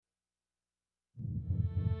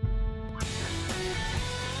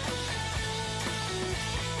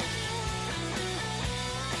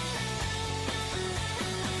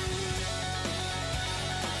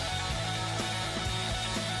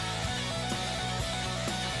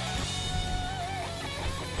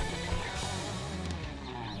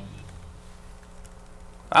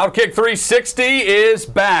Outkick 360 is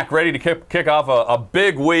back, ready to kick off a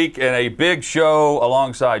big week and a big show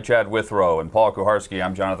alongside Chad Withrow and Paul Kuharsky.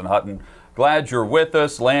 I'm Jonathan Hutton. Glad you're with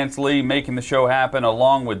us. Lance Lee making the show happen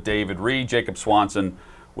along with David Reed. Jacob Swanson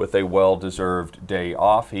with a well-deserved day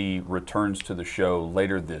off. He returns to the show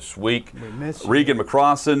later this week. We miss you. Regan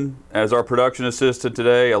McCrossin as our production assistant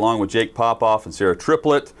today, along with Jake Popoff and Sarah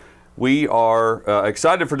Triplett. We are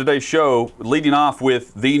excited for today's show, leading off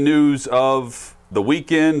with the news of the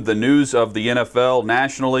weekend, the news of the NFL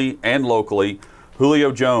nationally and locally.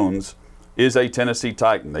 Julio Jones is a Tennessee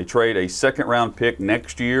Titan. They trade a second-round pick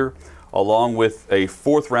next year along with a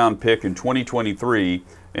fourth-round pick in 2023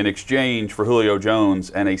 in exchange for Julio Jones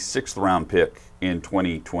and a sixth-round pick in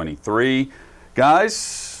 2023.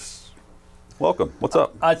 Guys, welcome. What's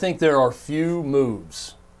up? I think there are few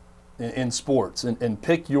moves in sports, and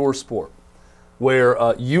pick your sport,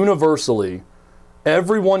 where universally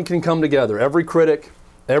everyone can come together, every critic,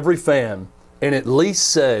 every fan, and at least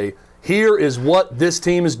say, here is what this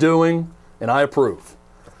team is doing, and I approve.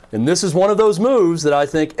 And this is one of those moves that I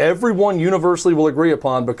think everyone universally will agree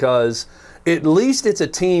upon because at least it's a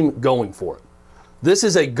team going for it. This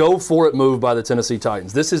is a go-for-it move by the Tennessee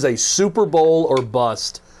Titans. This is a Super Bowl or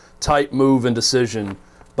bust type move and decision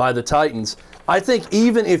by the Titans. I think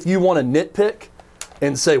even if you want to nitpick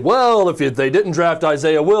and say, well, if they didn't draft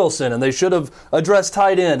Isaiah Wilson and they should have addressed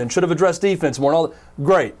tight end and should have addressed defense more and all that,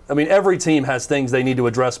 great. I mean, every team has things they need to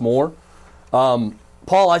address more. Paul,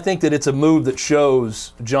 I think that it's a move that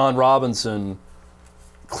shows John Robinson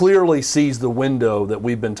clearly sees the window that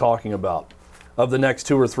we've been talking about of the next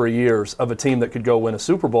 2 or 3 years of a team that could go win a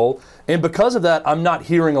Super Bowl. And because of that, I'm not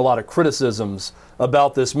hearing a lot of criticisms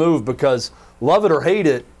about this move because, love it or hate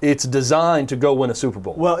it, it's designed to go win a Super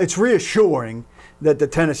Bowl. Well, it's reassuring that the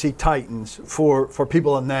Tennessee Titans, for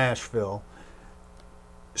people in Nashville,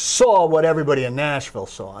 saw what everybody in Nashville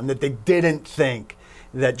saw, and that they didn't think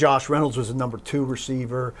that Josh Reynolds was a number 2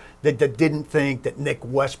 receiver, that they didn't think that Nick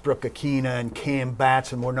Westbrook-Akina and Cam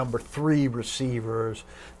Batson were number 3 receivers,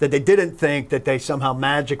 that they didn't think that they somehow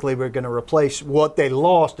magically were going to replace what they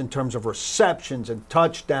lost in terms of receptions and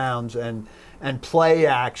touchdowns and play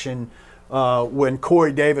action when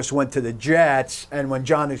Corey Davis went to the Jets and when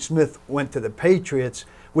Johnny Smith went to the Patriots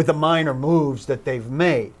with the minor moves that they've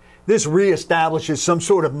made. This reestablishes some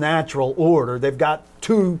sort of natural order. They've got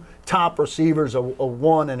 2 top receivers, a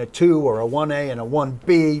 1 and a 2, or a 1A and a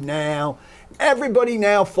 1B now. Everybody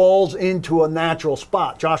now falls into a natural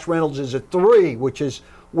spot. Josh Reynolds is a 3, which is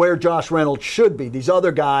where Josh Reynolds should be. These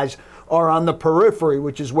other guys are on the periphery,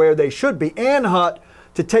 which is where they should be. And Hut,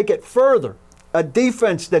 to take it further, a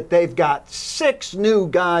defense that they've got 6 new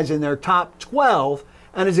guys in their top 12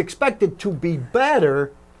 and is expected to be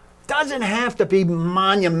better doesn't have to be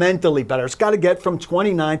monumentally better. It's got to get from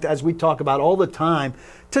 29th, as we talk about all the time,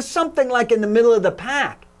 to something like in the middle of the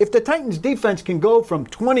pack. If the Titans defense can go from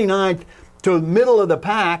 29th to the middle of the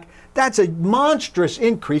pack, that's a monstrous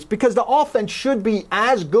increase because the offense should be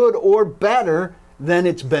as good or better than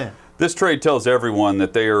it's been. This trade tells everyone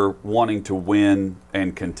that they are wanting to win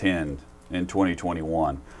and contend in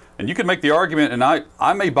 2021. And you can make the argument, and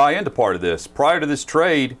I may buy into part of this. Prior to this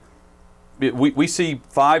trade, we see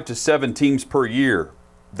 5 to 7 teams per year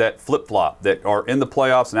that flip-flop, that are in the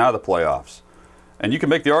playoffs and out of the playoffs. And you can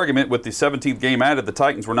make the argument with the 17th game added, the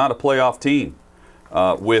Titans were not a playoff team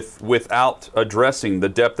without addressing the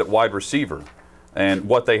depth at wide receiver and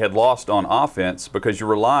what they had lost on offense, because you're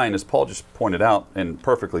relying, as Paul just pointed out and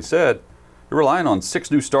perfectly said, you're relying on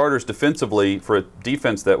 6 new starters defensively for a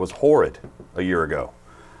defense that was horrid a year ago.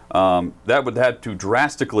 That would have to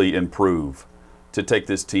drastically improve to take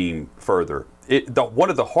this team further. One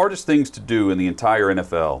of the hardest things to do in the entire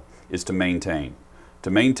NFL is to maintain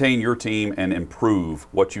your team and improve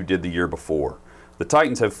what you did the year before. The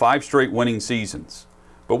Titans have 5 straight winning seasons.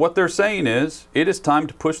 But what they're saying is, it is time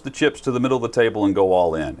to push the chips to the middle of the table and go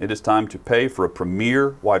all in. It is time to pay for a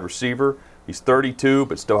premier wide receiver. He's 32,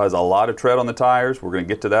 but still has a lot of tread on the tires. We're going to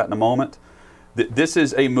get to that in a moment. This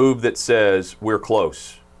is a move that says we're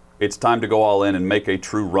close. It's time to go all in and make a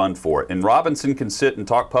true run for it. And Robinson can sit and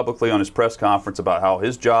talk publicly on his press conference about how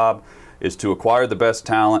his job is to acquire the best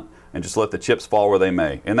talent and just let the chips fall where they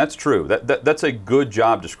may. And that's true. That's a good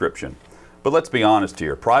job description. But let's be honest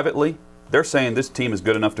here. Privately, they're saying this team is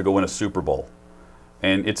good enough to go win a Super Bowl.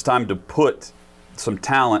 And it's time to put some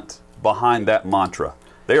talent behind that mantra.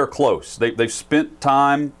 They are close. They've spent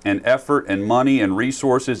time and effort and money and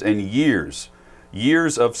resources and years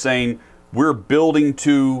of saying, we're building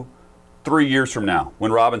to 3 years from now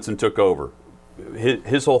when Robinson took over.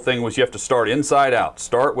 His whole thing was you have to start inside out.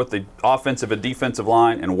 Start with the offensive and defensive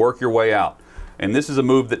line and work your way out. And this is a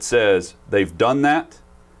move that says they've done that.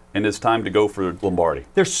 and it's time to go for Lombardi.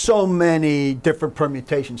 There's so many different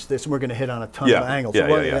permutations to this, and we're going to hit on a ton of angles.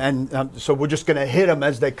 And so we're just going to hit them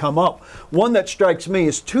as they come up. One that strikes me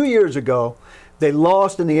is 2 years ago, they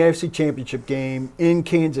lost in the AFC Championship game in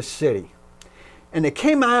Kansas City. And they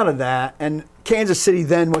came out of that, and Kansas City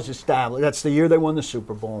then was established. That's the year they won the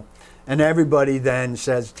Super Bowl. And everybody then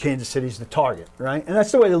says Kansas City's the target, right? And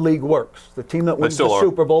that's the way the league works. The team that wins the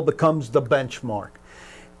Super Bowl becomes the benchmark.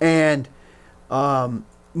 And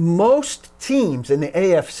most teams in the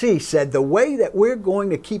AFC said the way that we're going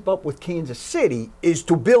to keep up with Kansas City is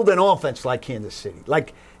to build an offense like Kansas City.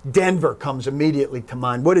 Like Denver comes immediately to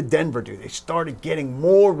mind. What did Denver do? They started getting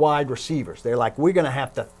more wide receivers. They're like, we're going to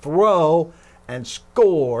have to throw and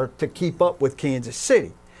score to keep up with Kansas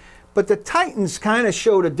City. But the Titans kind of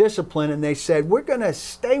showed a discipline, and they said, we're going to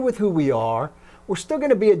stay with who we are. We're still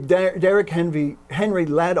going to be a Derrick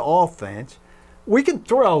Henry-led offense. We can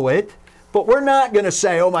throw it, but we're not going to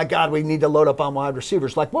say, oh, my God, we need to load up on wide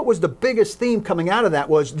receivers. Like, what was the biggest theme coming out of that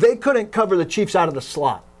was they couldn't cover the Chiefs out of the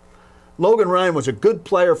slot. Logan Ryan was a good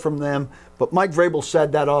player from them, but Mike Vrabel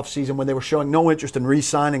said that offseason when they were showing no interest in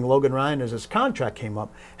re-signing Logan Ryan as his contract came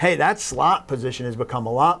up, hey, that slot position has become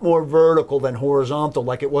a lot more vertical than horizontal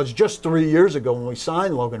like it was just 3 years ago when we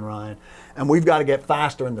signed Logan Ryan, and we've got to get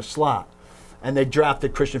faster in the slot. And they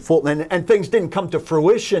drafted Christian Fulton, and things didn't come to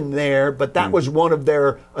fruition there, but that was one of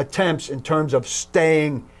their attempts in terms of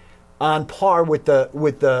staying on par with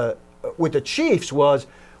the Chiefs was,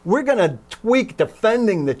 we're going to tweak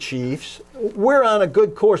defending the Chiefs. We're on a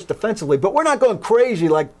good course defensively, but we're not going crazy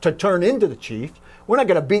like to turn into the Chiefs. We're not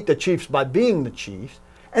going to beat the Chiefs by being the Chiefs.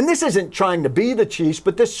 And this isn't trying to be the Chiefs,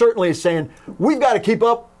 but this certainly is saying we've got to keep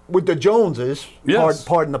up with the Joneses,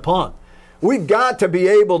 pardon the pun. We've got to be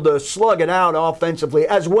able to slug it out offensively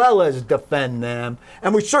as well as defend them.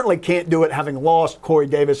 And we certainly can't do it having lost Corey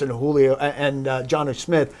Davis and Julio and Jonnu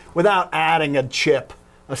Smith without adding a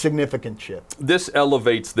significant chip. This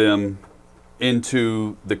elevates them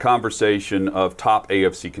into the conversation of top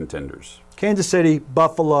AFC contenders. Kansas City,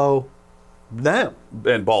 Buffalo, them.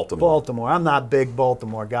 And Baltimore. I'm not a big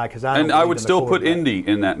Baltimore guy because I don't. And I would still put Indy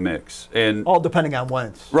in that mix. And all depending on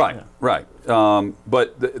Wentz. Right, yeah. Right.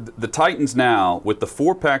 But the Titans now, with the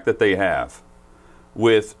four-pack that they have,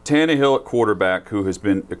 with Tannehill at quarterback, who has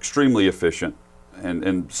been extremely efficient,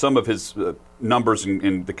 and some of his numbers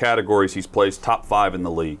in the categories he's placed top 5 in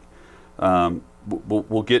the league.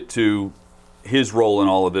 We'll get to his role in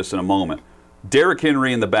all of this in a moment. Derrick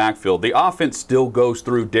Henry in the backfield. The offense still goes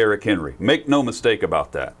through Derrick Henry. Make no mistake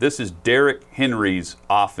about that. This is Derrick Henry's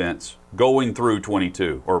offense going through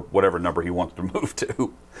 22, or whatever number he wants to move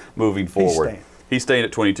to moving forward. He's staying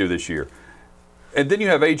at 22 this year. And then you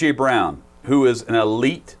have A.J. Brown, who is an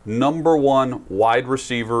elite #1 wide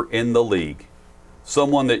receiver in the league.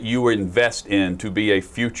 Someone that you invest in to be a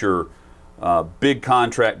future big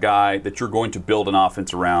contract guy that you're going to build an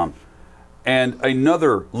offense around. And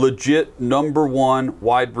another legit #1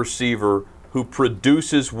 wide receiver who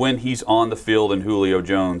produces when he's on the field in Julio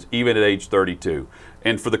Jones, even at age 32.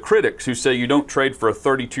 And for the critics who say you don't trade for a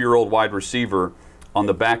 32-year-old wide receiver on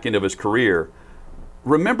the back end of his career,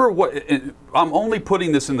 remember what I'm only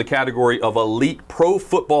putting this in the category of elite Pro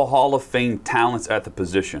Football Hall of Fame talents at the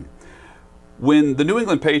position. When the New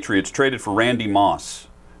England Patriots traded for Randy Moss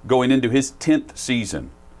going into his 10th season,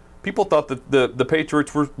 people thought that the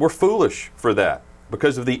Patriots were foolish for that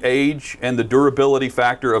because of the age and the durability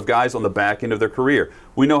factor of guys on the back end of their career.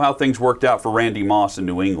 We know how things worked out for Randy Moss in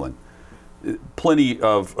New England. Plenty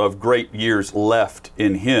of great years left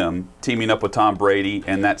in him, teaming up with Tom Brady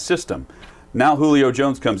and that system. Now Julio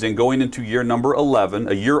Jones comes in, going into year number 11,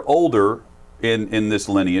 a year older in this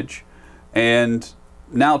lineage, and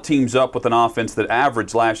now teams up with an offense that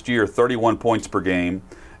averaged last year 31 points per game,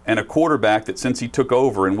 and a quarterback that since he took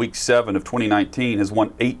over in Week 7 of 2019 has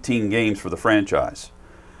won 18 games for the franchise.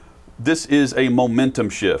 This is a momentum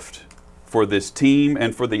shift for this team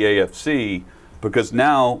and for the AFC, because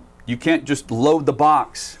now you can't just load the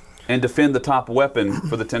box and defend the top weapon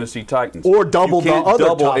for the Tennessee Titans. Or double the other top weapon. You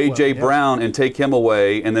can't double A.J. Brown and take him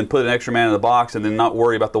away and then put an extra man in the box and then not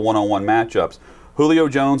worry about the one-on-one matchups. Julio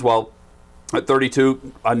Jones, while at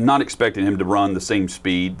 32, I'm not expecting him to run the same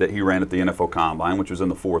speed that he ran at the NFL Combine, which was in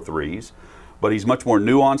the 4.3s. But he's much more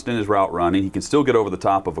nuanced in his route running. He can still get over the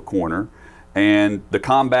top of a corner. And the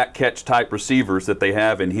combat catch type receivers that they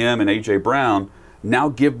have in him and A.J. Brown now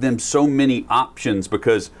give them so many options,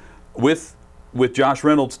 because with Josh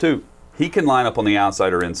Reynolds too, he can line up on the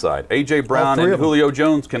outside or inside. A.J. Brown and Julio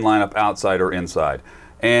Jones can line up outside or inside.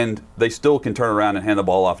 And they still can turn around and hand the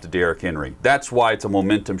ball off to Derrick Henry. That's why it's a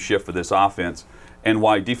momentum shift for this offense. and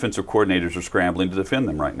why defensive coordinators are scrambling to defend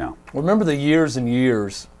them right now. Remember the years and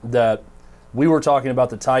years that we were talking about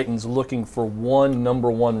the Titans looking for one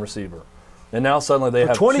number one receiver. And now suddenly they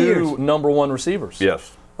have 20 two years. number one receivers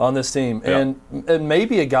Yes. on this team. Yeah. And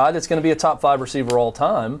maybe a guy that's going to be a top 5 receiver all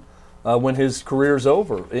time when his career's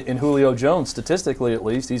over. In Julio Jones, statistically at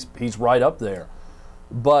least, he's right up there.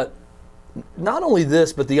 But not only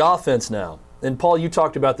this, but the offense now. And Paul, you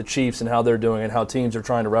talked about the Chiefs and how they're doing and how teams are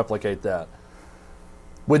trying to replicate that.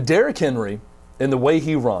 With Derrick Henry and the way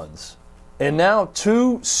he runs, and now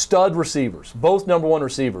 2 stud receivers, both number one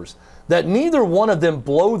receivers, that neither one of them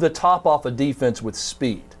blow the top off a defense with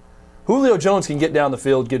speed. Julio Jones can get down the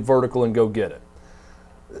field, get vertical, and go get it.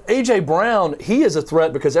 A.J. Brown, he is a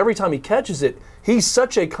threat because every time he catches it, he's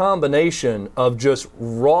such a combination of just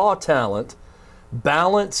raw talent,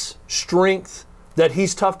 balance, strength, that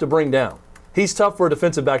he's tough to bring down. He's tough for a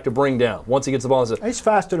defensive back to bring down once he gets the ball. He's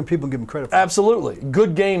faster than people give him credit for. Absolutely.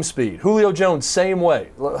 Good game speed. Julio Jones, same way.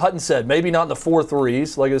 Hutton said, maybe not in the 4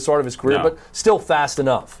 threes like at the start of his career, No. but still fast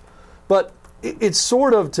enough. But it's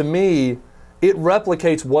sort of, to me, it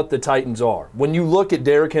replicates what the Titans are. When you look at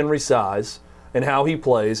Derrick Henry's size and how he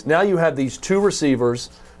plays, now you have these 2 receivers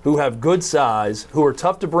who have good size, who are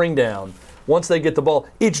tough to bring down once they get the ball.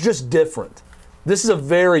 It's just different. This is a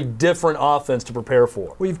very different offense to prepare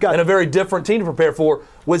for. Well, you've got- and a very different team to prepare for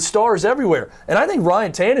with stars everywhere. And I think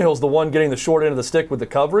Ryan Tannehill's the one getting the short end of the stick with the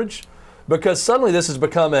coverage, because suddenly this has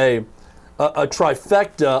become a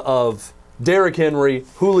trifecta of Derrick Henry,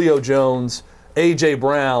 Julio Jones, A.J.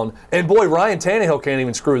 Brown, and boy, Ryan Tannehill can't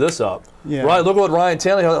even screw this up. Yeah. Right? Look at what Ryan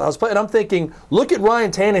Tannehill was playing. And I'm thinking, look at Ryan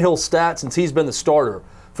Tannehill's stats since he's been the starter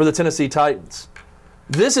for the Tennessee Titans.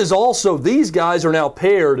 This is also, these guys are now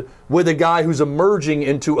paired with a guy who's emerging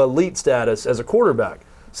into elite status as a quarterback.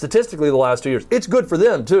 Statistically, the last 2 years. It's good for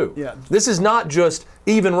them, too. Yeah. This is not just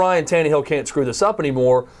even Ryan Tannehill can't screw this up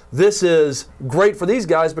anymore. This is great for these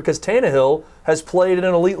guys because Tannehill has played at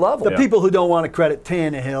an elite level. The people who don't want to credit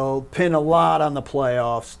Tannehill pin a lot on the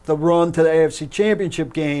playoffs. The run to the AFC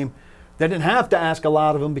Championship game, they didn't have to ask a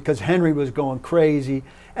lot of him because Henry was going crazy.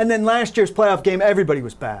 And then last year's playoff game, everybody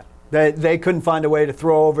was bad. They couldn't find a way to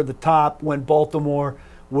throw over the top when Baltimore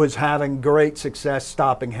was having great success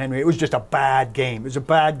stopping Henry. It was just a bad game. It was a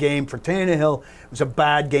bad game for Tannehill. It was a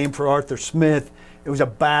bad game for Arthur Smith. It was a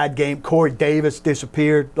bad game. Corey Davis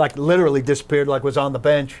disappeared, like literally disappeared, like was on the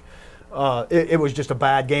bench. It was just a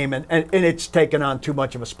bad game, and it's taken on too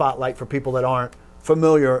much of a spotlight for people that aren't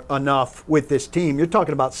familiar enough with this team. You're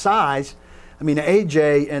talking about size. I mean,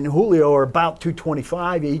 AJ and Julio are about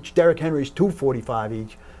 225 each. Derrick Henry's 245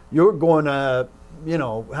 each. You're going to,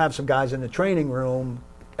 have some guys in the training room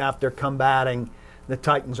after combating the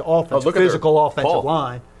Titans' offense, look at their- physical offensive Paul,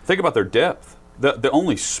 line. Think about their depth. The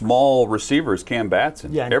only small receiver is Cam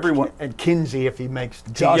Batson. Yeah, and, Everyone. and Kinsey if he makes the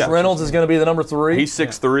team. Josh Reynolds is going to be the number 3. He's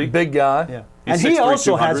 6'3". Big guy. Yeah. He's And he 6'3",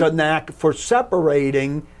 also has 200. a knack for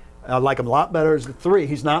separating. I like him a lot better as the 3.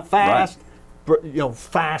 He's not fast,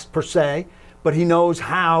 fast per se, but he knows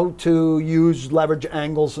how to use leverage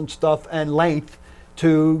angles and stuff and length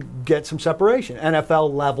to get some separation,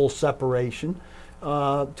 NFL level separation,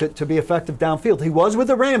 to be effective downfield. He was with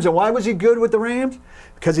the Rams, and why was he good with the Rams?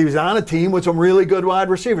 Because he was on a team with some really good wide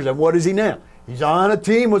receivers. And what is he now? He's on a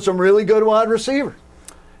team with some really good wide receivers.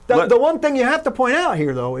 The one thing you have to point out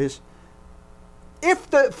here, though, is if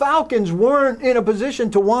the Falcons weren't in a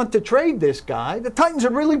position to want to trade this guy, the Titans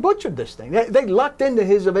had really butchered this thing. They lucked into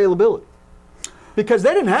his availability because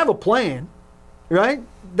they didn't have a plan, right?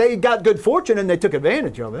 They got good fortune and they took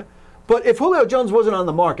advantage of it. But if Julio Jones wasn't on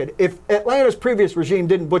the market, if Atlanta's previous regime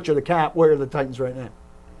didn't butcher the cap, where are the Titans right now?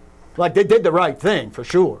 Like, they did the right thing, for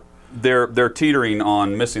sure. They're teetering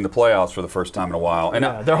on missing the playoffs for the first time in a while.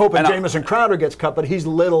 And They're hoping Jamison Crowder gets cut, but he's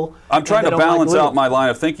little. I'm trying and they to don't like balance little. out my line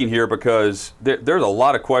of thinking here because there's a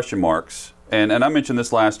lot of question marks. And I mentioned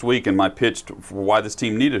this last week in my pitch for why this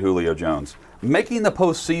team needed Julio Jones. Making the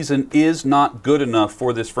postseason is not good enough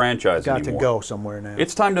for this franchise Got anymore. to go somewhere now.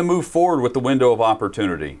 It's time to move forward with the window of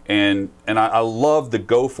opportunity. And I love the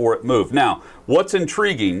go for it move. Now, what's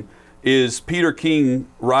intriguing is Peter King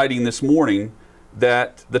writing this morning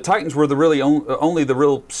that the Titans were the really only the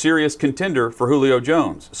real serious contender for Julio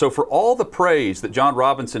Jones. So for all the praise that John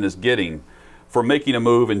Robinson is getting for making a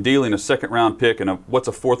move and dealing a second-round pick and what's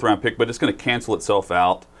a fourth-round pick, but it's going to cancel itself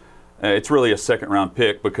out. It's really a second-round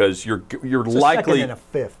pick because you're likely second and a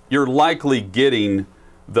fifth. You're likely getting,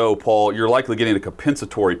 though, Paul. You're likely getting a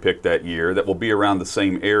compensatory pick that year that will be around the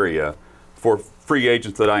same area for free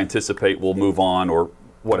agents that I anticipate will move on or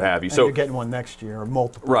what have you. And So you're getting one next year or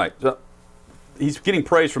multiple. right. He's getting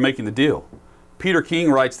praise for making the deal. Peter King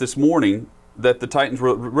writes this morning that the Titans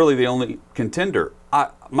were really the only contender.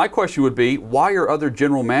 My question would be, why are other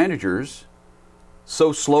general managers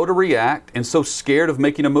so slow to react and so scared of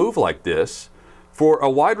making a move like this? For a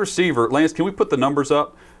wide receiver, Lance, can we put the numbers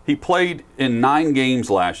up? He played in 9 games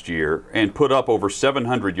last year and put up over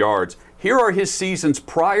 700 yards. Here are his seasons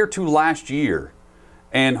prior to last year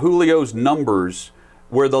and Julio's numbers,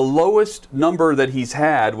 where the lowest number that he's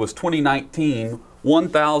had was 2019,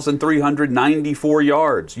 1,394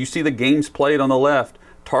 yards. You see the games played on the left,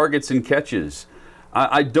 targets and catches.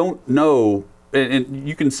 I don't know, and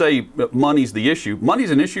you can say money's the issue.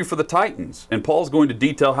 Money's an issue for the Titans, and Paul's going to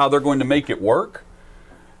detail how they're going to make it work.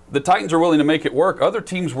 The Titans are willing to make it work. Other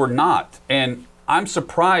teams were not, and I'm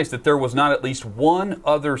surprised that there was not at least one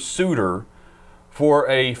other suitor for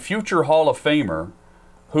a future Hall of Famer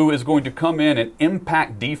who is going to come in and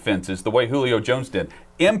impact defenses the way Julio Jones did.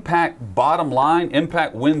 Impact bottom line,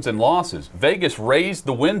 impact wins and losses. Vegas raised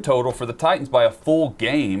the win total for the Titans by a full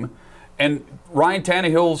game, and Ryan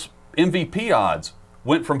Tannehill's MVP odds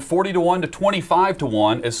went from 40-1 to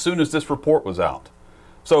 25-1 as soon as this report was out.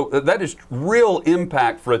 So that is real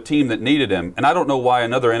impact for a team that needed him, and I don't know why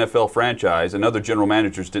another NFL franchise and other general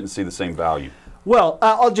managers didn't see the same value. Well,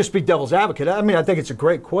 I'll just be devil's advocate. I mean, I think it's a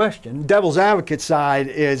great question. Devil's advocate side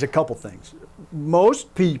is a couple things.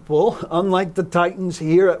 Most people, unlike the Titans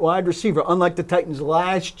here at wide receiver, unlike the Titans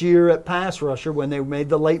last year at pass rusher when they made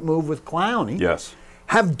the late move with Clowney, yes,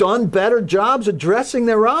 have done better jobs addressing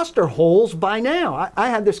their roster holes by now. I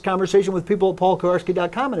had this conversation with people at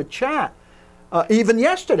paulkuharsky.com in a chat, even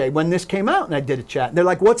yesterday when this came out, and I did a chat. And they're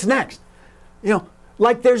like, what's next? You know,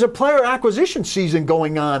 like there's a player acquisition season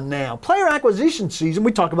going on now. Player acquisition season,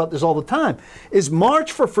 we talk about this all the time, is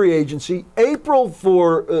March for free agency, April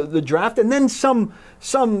for the draft, and then some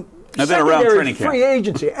and then around training camp. Free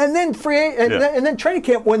agency, and then and then training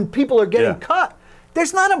camp when people are getting cut.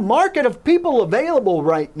 There's not a market of people available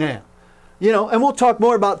right now. You know, and we'll talk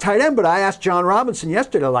more about tight end, but I asked John Robinson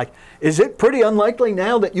yesterday, like, is it pretty unlikely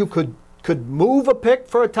now that you could move a pick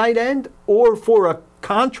for a tight end or for a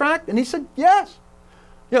contract? And he said, yes.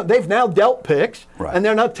 You know, they've now dealt picks, right, and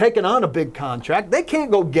they're not taking on a big contract. They can't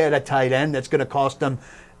go get a tight end that's going to cost them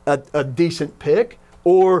a decent pick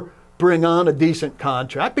or bring on a decent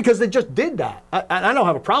contract because they just did that. I don't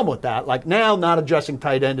have a problem with that. Like now, not addressing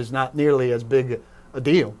tight end is not nearly as big a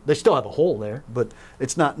deal. They still have a hole there, but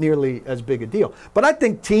it's not nearly as big a deal. But I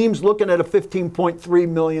think teams looking at a $15.3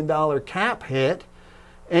 million cap hit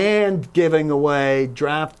and giving away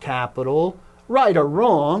draft capital, right or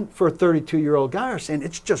wrong, for a 32-year-old guy, are saying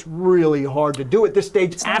it's just really hard to do at this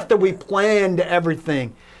stage after we planned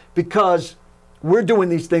everything, because we're doing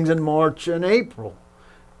these things in March and April.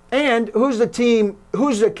 And who's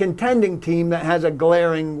the contending team that has a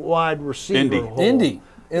glaring wide receiver hole? Indy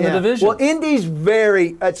in the division. Well, Indy's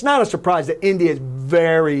it's not a surprise that Indy is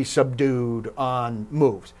very subdued on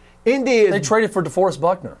moves. They traded for DeForest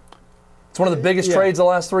Buckner. It's one of the biggest trades of the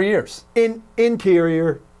last 3 years.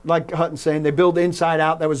 Interior, like Hutton's saying, they build inside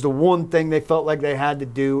out. That was the one thing they felt like they had to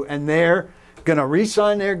do, and they're going to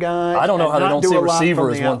re-sign their guys. I don't know how they don't see a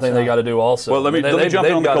receiver as one thing they got to do also. Well, let me jump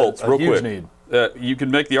in on the Colts real quick. Need. You can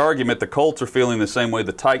make the argument the Colts are feeling the same way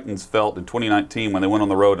the Titans felt in 2019 when they went on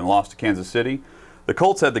the road and lost to Kansas City. The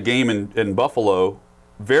Colts had the game in Buffalo,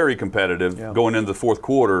 very competitive, going into the fourth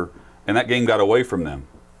quarter, and that game got away from them.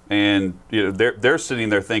 And you know, they're sitting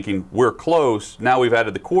there thinking, we're close. Now we've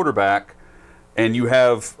added the quarterback, and you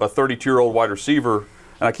have a 32-year-old wide receiver.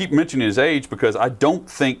 And I keep mentioning his age because I don't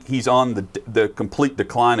think he's on the complete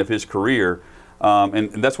decline of his career.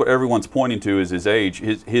 And that's what everyone's pointing to is his age.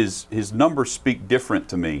 His numbers speak different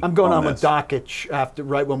to me. I'm going on with Dockich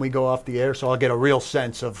right when we go off the air, so I'll get a real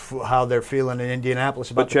sense of how they're feeling in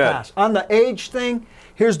Indianapolis about the pass. On the age thing,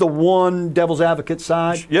 here's the one devil's advocate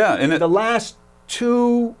side. Yeah, and the last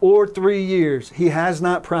 2 or 3 years, he has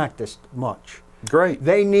not practiced much. Great.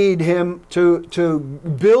 They need him to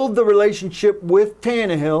build the relationship with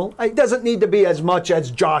Tannehill. It doesn't need to be as much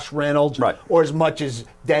as Josh Reynolds or as much as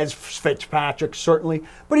Dez Fitzpatrick, certainly.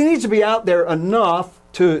 But he needs to be out there enough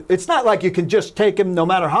to – it's not like you can just take him, no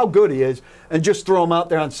matter how good he is, and just throw him out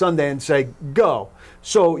there on Sunday and say, go.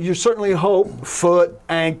 So you certainly hope foot,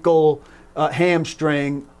 ankle,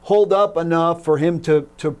 hamstring hold up enough for him to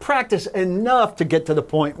practice enough to get to the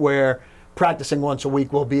point where – practicing once a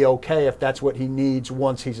week will be okay if that's what he needs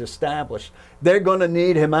once he's established. They're going to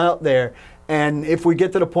need him out there. And if we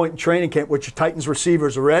get to the point in training camp, which Titans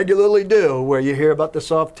receivers regularly do, where you hear about the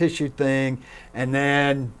soft tissue thing, and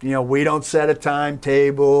then, you know, we don't set a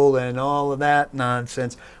timetable and all of that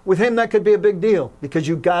nonsense. With him, that could be a big deal because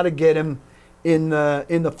you've got to get him in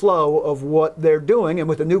the flow of what they're doing. And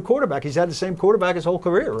with a new quarterback, he's had the same quarterback his whole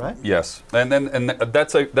career, right? Yes, and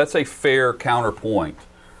that's a fair counterpoint.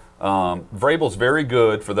 Vrabel's very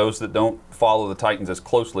good. For those that don't follow the Titans as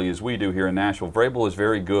closely as we do here in Nashville, Vrabel is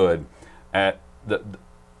very good at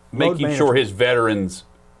making sure his veterans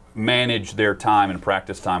manage their time and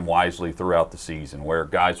practice time wisely throughout the season, where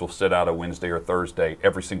guys will sit out a Wednesday or Thursday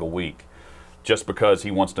every single week just because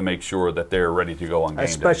he wants to make sure that they're ready to go on game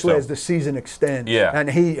Especially day. as the season extends. Yeah. And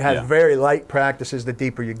he has Yeah. very light practices the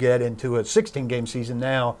deeper you get into a 16-game season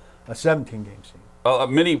now, a 17-game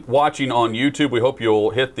season. Many watching on YouTube, we hope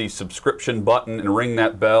you'll hit the subscription button and ring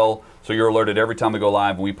that bell so you're alerted every time we go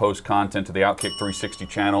live and we post content to the Outkick 360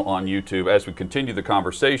 channel on YouTube. As we continue the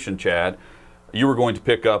conversation, Chad, you were going to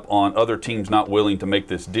pick up on other teams not willing to make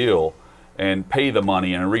this deal and pay the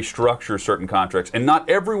money and restructure certain contracts. And not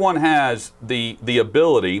everyone has the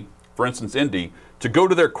ability, for instance, Indy, to go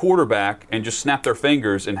to their quarterback and just snap their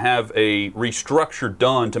fingers and have a restructure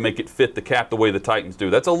done to make it fit the cap the way the Titans do.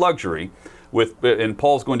 That's a luxury. And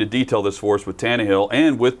Paul's going to detail this for us with Tannehill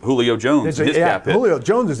and with Julio Jones. His cap hit. Julio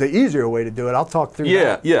Jones is the easier way to do it. I'll talk through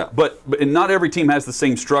that. Yeah, but not every team has the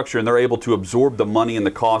same structure, and they're able to absorb the money and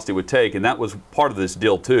the cost it would take. And that was part of this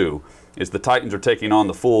deal too, is the Titans are taking on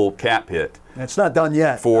the full cap hit. It's not done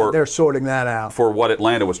yet. They're sorting that out. For what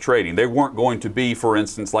Atlanta was trading. They weren't going to be, for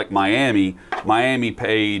instance, like Miami. Miami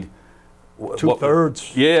paid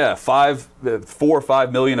 2/3. Yeah, $4 or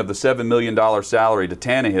 $5 million of the $7 million salary to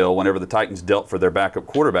Tannehill whenever the Titans dealt for their backup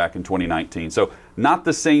quarterback in 2019. So not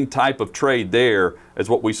the same type of trade there as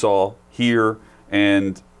what we saw here,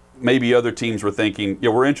 and maybe other teams were thinking, yeah,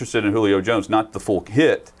 we're interested in Julio Jones, not the full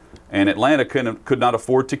hit, and Atlanta could not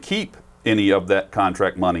afford to keep any of that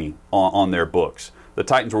contract money on their books. The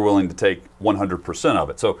Titans were willing to take 100% of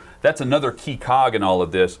it. So that's another key cog in all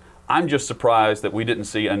of this. I'm just surprised that we didn't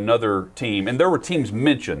see another team, and there were teams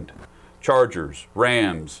mentioned, Chargers,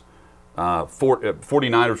 Rams,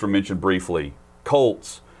 49ers were mentioned briefly,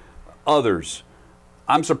 Colts, others.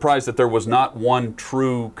 I'm surprised that there was not one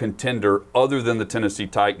true contender other than the Tennessee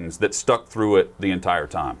Titans that stuck through it the entire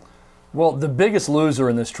time. Well, the biggest loser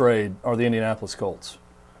in this trade are the Indianapolis Colts.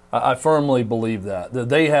 I firmly believe that.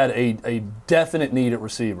 They had a definite need at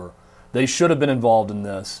receiver. They should have been involved in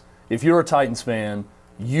this. If you're a Titans fan,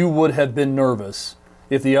 you would have been nervous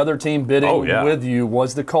if the other team bidding with you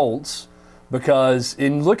was the Colts, because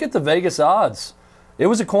look at the Vegas odds. It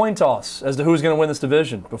was a coin toss as to who's going to win this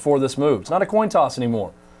division before this move. It's not a coin toss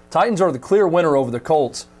anymore. Titans are the clear winner over the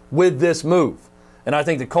Colts with this move, and I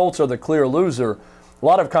think the Colts are the clear loser. A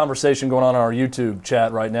lot of conversation going on in our YouTube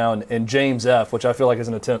chat right now, and James F., which I feel like is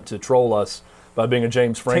an attempt to troll us by being a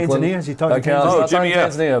James Franklin. Tanzania? Is he talking account. Tanzania? Oh, Jimmy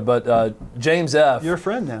Tanzania, but James F. You're a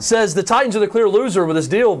friend now. Says the Titans are the clear loser with this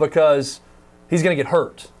deal because he's going to get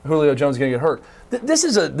hurt. Julio Jones is going to get hurt. This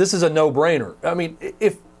is a no-brainer. I mean,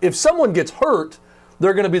 if someone gets hurt,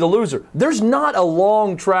 they're going to be the loser. There's not a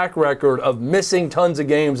long track record of missing tons of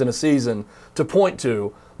games in a season to point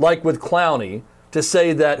to, like with Clowney, to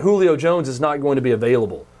say that Julio Jones is not going to be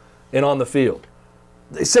available and on the field.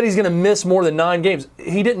 They said he's going to miss more than 9 games.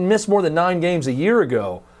 He didn't miss more than 9 games a year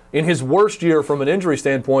ago in his worst year from an injury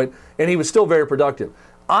standpoint, and he was still very productive.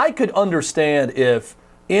 I could understand if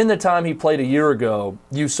in the time he played a year ago,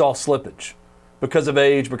 you saw slippage because of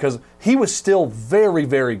age, because he was still very,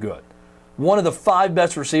 very good. One of the 5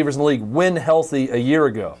 best receivers in the league when healthy a year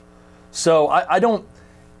ago. So I don't,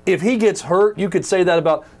 if he gets hurt, you could say that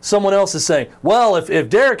about someone else is saying, well, if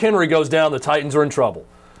Derrick Henry goes down, the Titans are in trouble.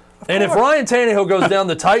 And if Ryan Tannehill goes down,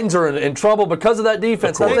 the Titans are in trouble because of that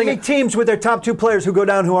defense. They make teams with their top 2 players who go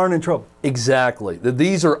down who aren't in trouble. Exactly.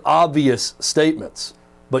 These are obvious statements.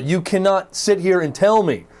 But you cannot sit here and tell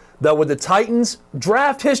me that with the Titans'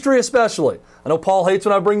 draft history especially, I know Paul hates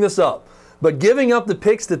when I bring this up, but giving up the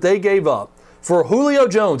picks that they gave up for Julio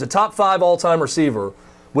Jones, a top 5 all-time receiver,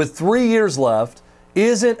 with 3 years left,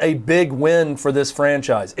 isn't a big win for this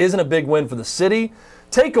franchise, isn't a big win for the city.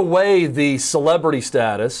 Take away the celebrity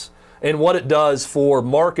status and what it does for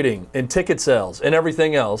marketing and ticket sales and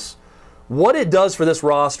everything else, what it does for this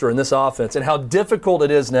roster and this offense, and how difficult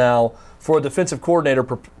it is now for a defensive coordinator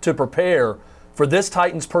to prepare for this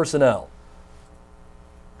Titans personnel.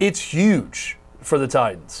 It's huge for the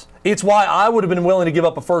Titans. It's why I would have been willing to give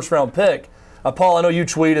up a first-round pick. Paul, I know you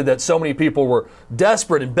tweeted that so many people were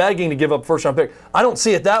desperate and begging to give up a first-round pick. I don't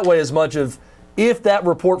see it that way as much of, if that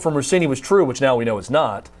report from Rossini was true, which now we know it's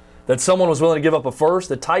not, that someone was willing to give up a first,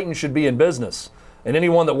 the Titans should be in business. And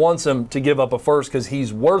anyone that wants him to give up a first because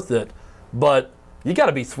he's worth it. But you got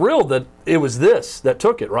to be thrilled that it was this that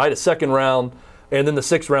took it, right? A second-round and then the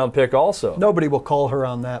 6th-round pick also. Nobody will call her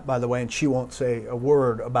on that, by the way, and she won't say a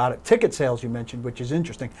word about it. Ticket sales you mentioned, which is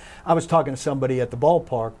interesting. I was talking to somebody at the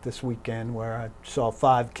ballpark this weekend where I saw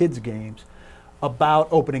 5 kids games about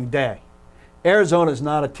opening day. Arizona is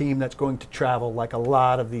not a team that's going to travel like a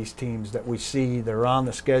lot of these teams that we see. They're on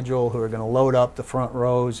the schedule who are going to load up the front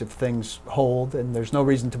rows if things hold, and there's no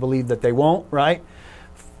reason to believe that they won't, right?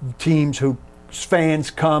 Teams who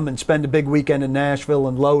fans come and spend a big weekend in Nashville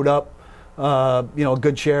and load up a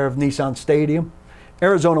good share of Nissan Stadium.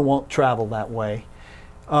 Arizona won't travel that way.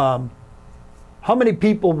 How many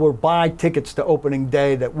people will buy tickets to opening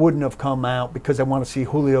day that wouldn't have come out because they want to see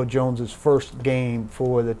Julio Jones' first game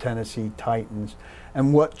for the Tennessee Titans?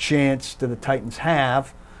 And what chance do the Titans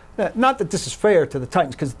have? Not that this is fair to the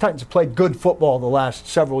Titans, because the Titans have played good football the last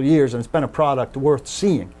several years and it's been a product worth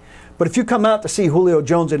seeing. But if you come out to see Julio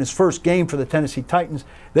Jones in his first game for the Tennessee Titans,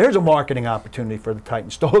 there's a marketing opportunity for the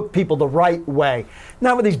Titans to hook people the right way.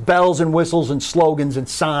 Not with these bells and whistles and slogans and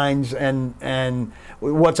signs and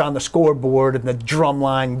what's on the scoreboard and the drum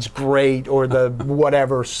line's great or the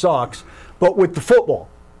whatever sucks, but with the football,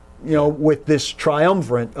 with this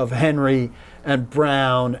triumvirate of Henry and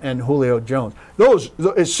Brown and Julio Jones. Those,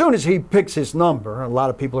 as soon as he picks his number, a lot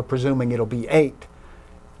of people are presuming it'll be 8.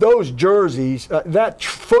 Those jerseys, that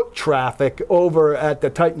foot traffic over at the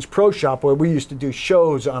Titans Pro Shop where we used to do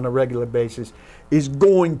shows on a regular basis is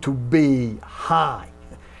going to be high.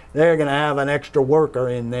 They're going to have an extra worker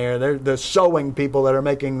in there. They're the sewing people that are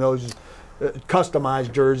making those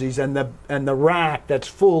customized jerseys and the rack that's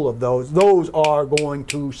full of those. Those are going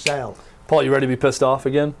to sell. Paul, you ready to be pissed off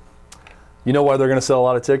again? You know why they're going to sell a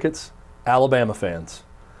lot of tickets? Alabama fans.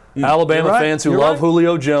 Alabama fans who love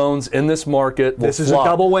Julio Jones in this market will This is flock. a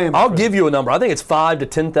double whammy. I'll give you a number. I think it's 5,000 to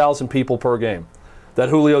 10,000 people per game that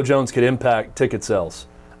Julio Jones could impact ticket sales.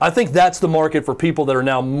 I think that's the market for people that are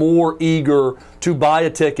now more eager to buy a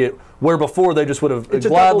ticket, where before they just would have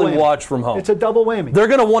gladly watched from home. It's a double whammy. They're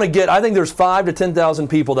going to want to get, I think there's 5,000 to 10,000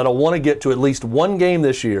 people that'll want to get to at least one game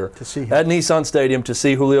this year to see him at Nissan Stadium to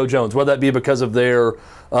see Julio Jones, whether that be because of their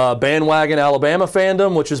bandwagon Alabama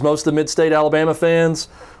fandom, which is most of the mid-state Alabama fans,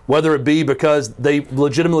 whether it be because they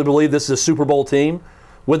legitimately believe this is a Super Bowl team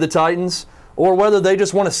with the Titans, or whether they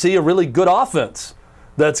just want to see a really good offense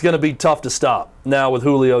that's going to be tough to stop now with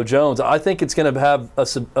Julio Jones. I think it's going to have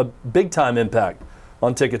a big-time impact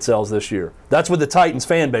on ticket sales this year. That's with the Titans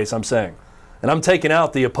fan base, I'm saying. And I'm taking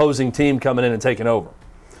out the opposing team coming in and taking over.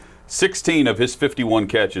 16 of his 51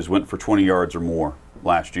 catches went for 20 yards or more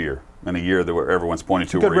last year, in a year that everyone's pointing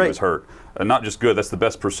to where he was hurt. Not just good, that's the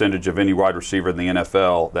best percentage of any wide receiver in the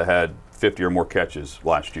NFL that had 50 or more catches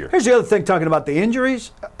last year. Here's the other thing, talking about the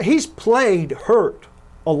injuries. He's played hurt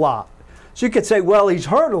a lot. So you could say, well, he's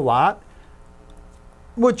hurt a lot,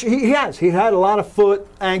 which he has. He had a lot of foot,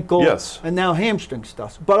 ankle, and now hamstring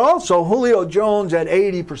stuff. But also, Julio Jones at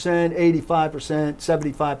 80%, 85%,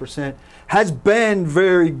 75% has been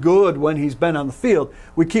very good when he's been on the field.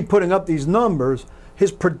 We keep putting up these numbers.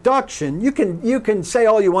 His production, you can say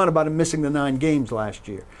all you want about him missing the 9 games last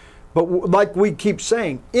year. But like we keep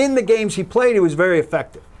saying, in the games he played, he was very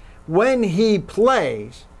effective. When he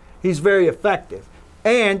plays, he's very effective.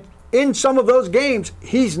 And in some of those games,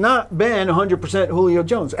 he's not been 100% Julio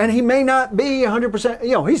Jones. And he may not be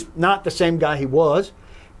 100%, he's not the same guy he was.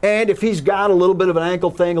 And if he's got a little bit of an ankle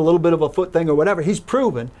thing, a little bit of a foot thing or whatever, he's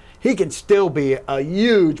proven he can still be a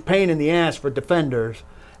huge pain in the ass for defenders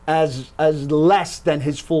as less than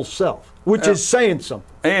his full self, which is saying something.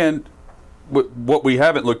 And what we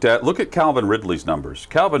haven't looked at, look at Calvin Ridley's numbers.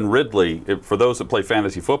 Calvin Ridley, for those that play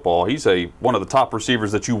fantasy football, he's one of the top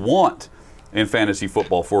receivers that you want in fantasy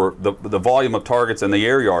football for the volume of targets and the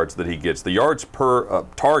air yards that he gets. The yards per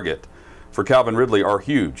target for Calvin Ridley are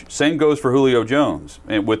huge. Same goes for Julio Jones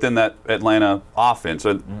and within that Atlanta offense,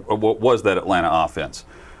 and what was that Atlanta offense.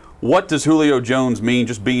 What does Julio Jones mean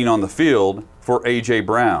just being on the field for A.J.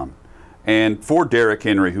 Brown and for Derrick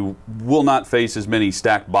Henry, who will not face as many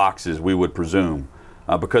stacked boxes, we would presume,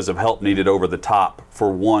 because of help needed over the top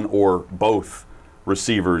for one or both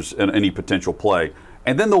receivers in any potential play.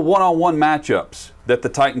 And then the one-on-one matchups that the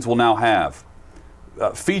Titans will now have,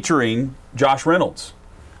 featuring Josh Reynolds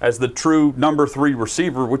as the true number 3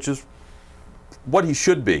 receiver, which is what he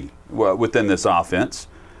should be within this offense,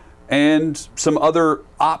 and some other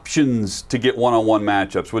options to get one-on-one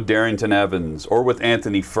matchups with Darrington Evans or with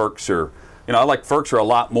Anthony Firkser. I like Firkser a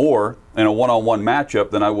lot more in a one-on-one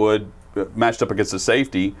matchup than I would matched up against a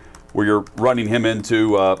safety where you're running him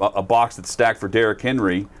into a box that's stacked for Derrick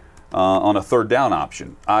Henry on a third down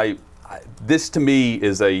option. This to me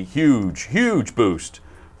is a huge, huge boost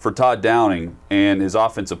for Todd Downing and his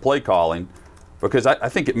offensive play calling because I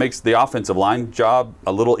think it makes the offensive line job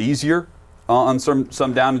a little easier on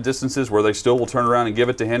some down and distances where they still will turn around and give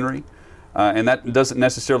it to Henry. And that doesn't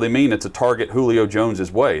necessarily mean it's a target Julio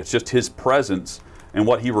Jones' way. It's just his presence and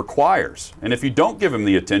what he requires. And if you don't give him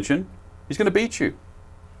the attention, he's going to beat you.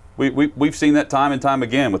 We've seen that time and time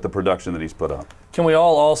again with the production that he's put up. Can we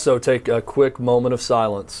all also take a quick moment of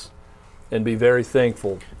silence and be very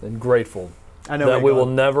thankful and grateful that we will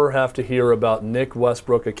never have to hear about Nick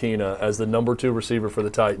Westbrook-Ikhine as the number 2 receiver for the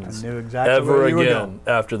Titans ever again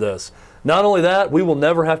after this. Not only that, we will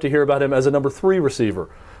never have to hear about him as a number 3 receiver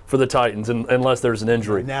for the Titans unless there's an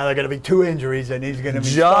injury. Now there are going to be 2 injuries, and he's going to be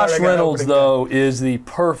Josh Reynolds, though, is the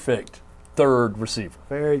perfect 3rd receiver.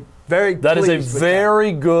 That is a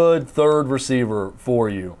very good 3rd receiver for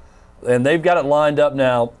you. And they've got it lined up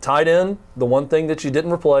now. Tight end, the one thing that you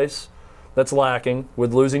didn't replace that's lacking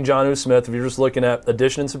with losing Jonnu Smith, if you're just looking at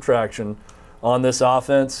addition and subtraction on this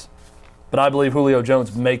offense. But I believe Julio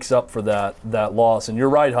Jones makes up for that loss. And you're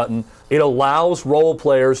right, Hutton. It allows role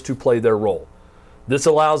players to play their role. This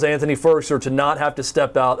allows Anthony Firkser to not have to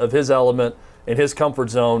step out of his element in his comfort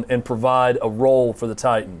zone and provide a role for the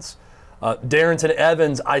Titans. Darrington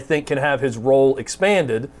Evans, I think, can have his role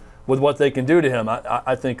expanded with what they can do to him.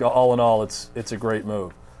 I think all in all, it's a great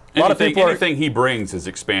move. Anything he brings is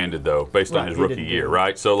expanded, though, based on his rookie year,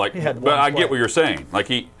 right? So, but I get what you're saying. Like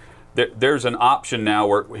there's an option now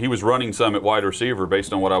where he was running some at wide receiver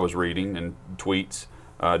based on what I was reading and tweets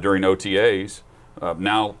during OTAs.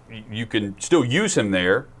 Now you can still use him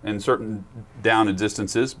there in certain down and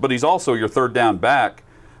distances, but he's also your 3rd down back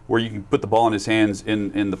where you can put the ball in his hands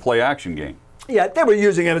in the play-action game. Yeah, they were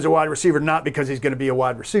using him as a wide receiver, not because he's going to be a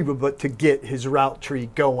wide receiver, but to get his route tree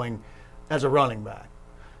going as a running back.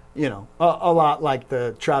 You know, a lot like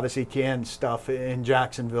the Travis Etienne stuff in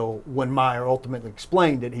Jacksonville when Meyer ultimately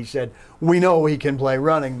explained it. He said, we know he can play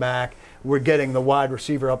running back. We're getting the wide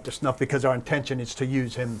receiver up to snuff because our intention is to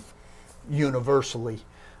use him universally.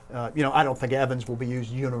 I don't think Evans will be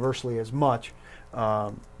used universally as much,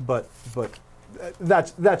 but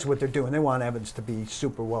that's what they're doing. They want Evans to be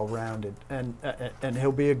super well-rounded, and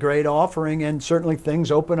he'll be a great offering, and certainly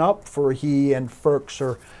things open up for he and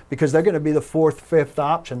Firkser because they're going to be the 4th, 5th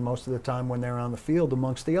option most of the time when they're on the field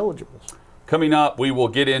amongst the eligibles. Coming up, we will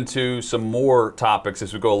get into some more topics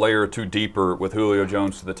as we go a layer or 2 deeper with Julio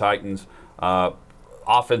Jones to the Titans.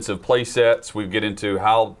 Offensive play sets. We get into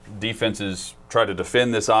how defenses try to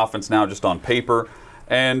defend this offense now just on paper.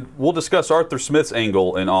 And we'll discuss Arthur Smith's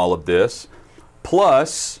angle in all of this.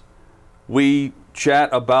 Plus, we chat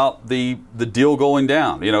about the deal going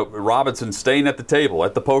down. Robinson staying at the table,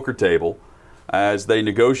 at the poker table, as they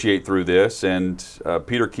negotiate through this. And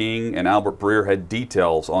Peter King and Albert Breer had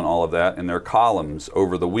details on all of that in their columns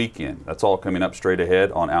over the weekend. That's all coming up straight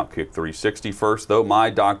ahead on Outkick 360. First, though,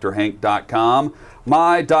 MyDrHank.com.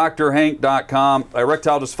 MyDrHank.com.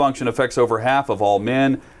 Erectile dysfunction affects over half of all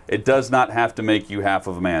men. It does not have to make you half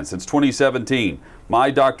of a man. Since 2017,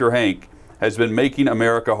 My Dr. Hank has been making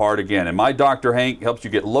America hard again. And My Dr. Hank helps you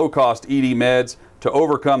get low-cost ED meds to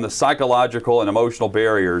overcome the psychological and emotional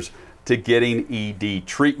barriers to getting ED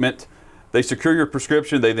treatment. They secure your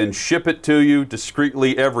prescription. They then ship it to you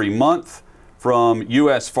discreetly every month from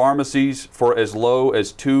U.S. pharmacies for as low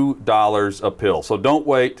as $2 a pill. So don't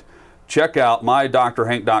wait. Check out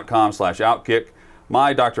MyDrHank.com/Outkick.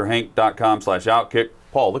 MyDrHank.com/Outkick.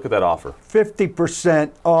 Paul, look at that offer.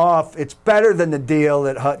 50% off. It's better than the deal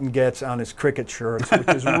that Hutton gets on his cricket shirts, which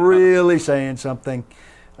is really saying something.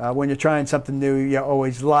 When you're trying something new, you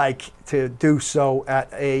always like to do so at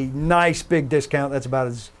a nice big discount. That's about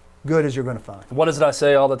as good as you're going to find. What is it I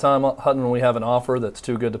say all the time, Hutton, when we have an offer that's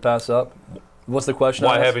too good to pass up? What's the question?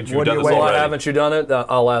 Why haven't you done this already? Why haven't you done it?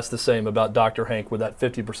 I'll ask the same about Dr. Hank with that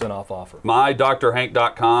 50% off offer.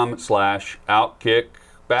 MyDrHank.com/Outkick.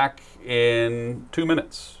 Back in 2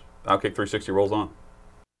 minutes. Outkick 360 rolls on.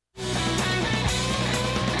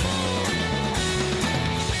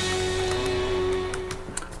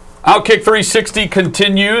 Outkick 360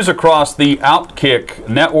 continues across the Outkick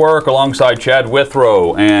network alongside Chad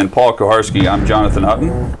Withrow and Paul Kuharsky. I'm Jonathan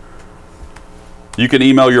Hutton. You can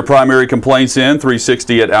email your primary complaints in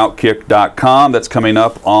 360@outkick.com. That's coming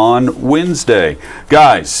up on Wednesday.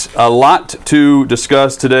 Guys, a lot to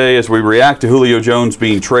discuss today as we react to Julio Jones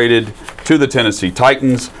being traded to the Tennessee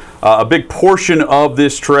Titans. A big portion of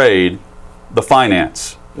this trade, the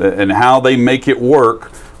finance and how they make it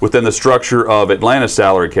work within the structure of Atlanta's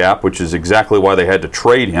salary cap, which is exactly why they had to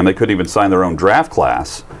trade him. They couldn't even sign their own draft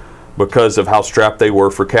class because of how strapped they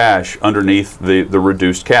were for cash underneath the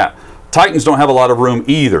reduced cap. Titans don't have a lot of room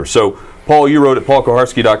either. So, Paul, you wrote at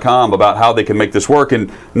paulkuharsky.com about how they can make this work.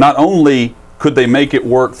 And not only could they make it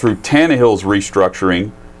work through Tannehill's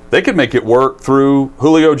restructuring? They could make it work through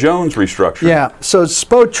Julio Jones restructuring. Yeah, so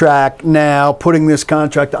Spotrac now putting this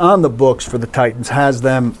contract on the books for the Titans has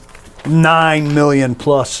them $9 million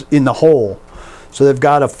plus in the hole. So they've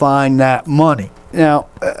got to find that money. Now,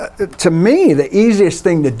 to me, the easiest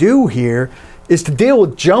thing to do here is to deal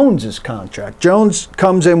with Jones's contract. Jones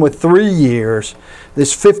comes in with 3 years.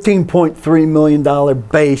 This $15.3 million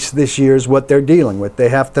base this year is what they're dealing with. They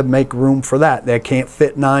have to make room for that. They can't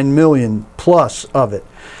fit $9 million plus of it.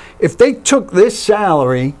 If they took this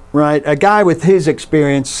salary, right, a guy with his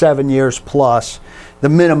experience, 7 years plus, the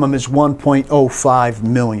minimum is $1.05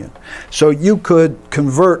 million. So you could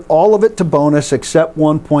convert all of it to bonus except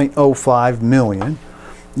 $1.05 million.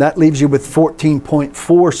 That leaves you with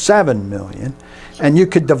 $14.47 million. And you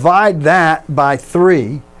could divide that by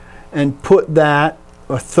 3 and put that,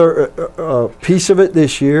 a piece of it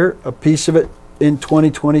this year, a piece of it in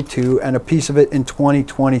 2022, and a piece of it in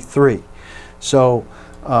 2023. So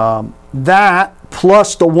that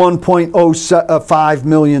plus the $1.05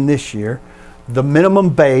 million this year, the minimum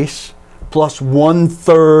base plus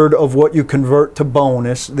 1/3 of what you convert to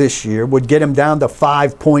bonus this year would get him down to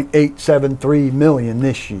 $5.873 million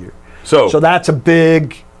this year. So that's a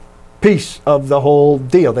big piece of the whole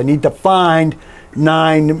deal. They need to find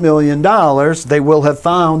 $9 million. They will have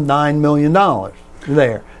found $9 million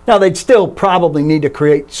there. Now, they'd still probably need to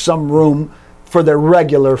create some room for their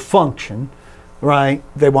regular function, right?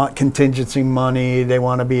 They want contingency money. They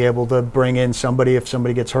want to be able to bring in somebody if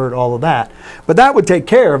somebody gets hurt, all of that. But that would take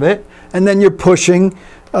care of it. And then you're pushing,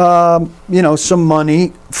 some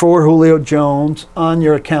money for Julio Jones on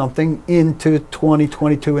your accounting into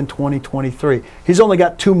 2022 and 2023. He's only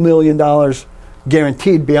got $2 million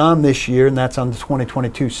guaranteed beyond this year, and that's on the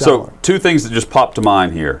 2022 salary. So 2 things that just popped to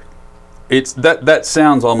mind here. It's that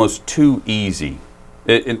sounds almost too easy.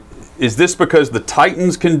 Is this because the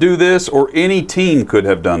Titans can do this, or any team could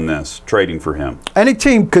have done this, trading for him? Any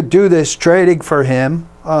team could do this, trading for him.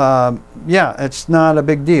 Yeah, it's not a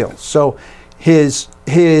big deal. So his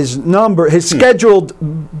scheduled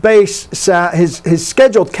base, his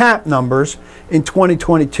scheduled cap numbers in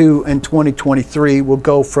 2022 and 2023 will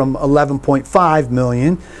go from 11.5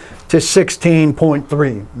 million to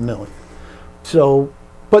 16.3 million. So,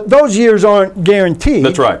 but those years aren't guaranteed.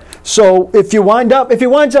 That's right. So if he winds up,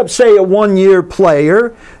 say, a 1-year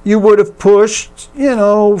player, you would have pushed,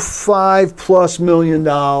 $5+ million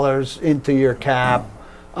into your cap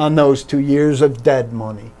on those 2 years of dead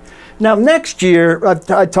money. Now, next year,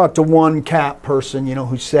 I talked to one cap person,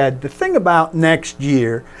 who said the thing about next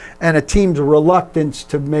year and a team's reluctance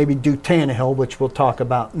to maybe do Tannehill, which we'll talk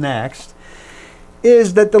about next,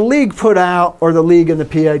 is that the league put out, or the league and the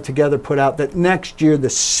PA together put out, that next year the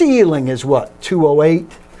ceiling is what,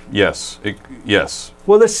 208? Yes. Yes.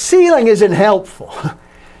 Well, the ceiling isn't helpful.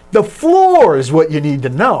 The floor is what you need to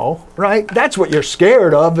know, right? That's what you're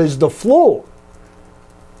scared of, is the floor.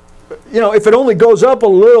 If it only goes up a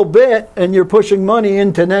little bit and you're pushing money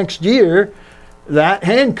into next year, that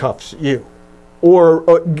handcuffs you.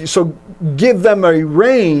 So give them a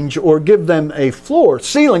range or give them a floor.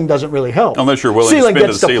 Ceiling doesn't really help. Unless you're willing to spend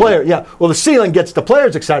the ceiling. Player, yeah. Well, the ceiling gets the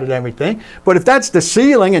players excited and everything. But if that's the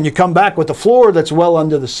ceiling and you come back with a floor that's well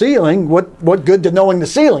under the ceiling, what good did knowing the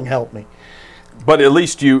ceiling help me? But at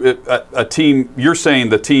least a team, you're saying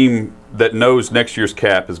the team that knows next year's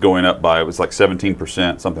cap is going up by, it was like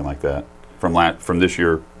 17%, something like that, from this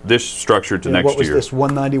year, this structure to next year. What was this,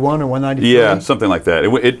 191 or 193? Yeah, something like that.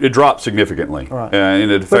 It dropped significantly. Right.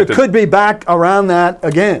 And but it could be back around that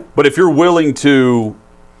again. But if you're willing to,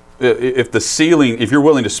 if you're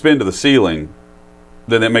willing to spend to the ceiling,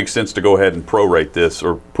 then it makes sense to go ahead and prorate this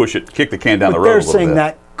or kick the can down the road a little bit. They're saying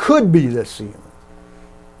that could be the ceiling.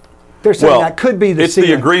 They're saying that could be the ceiling.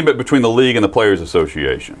 It's the agreement between the league and the Players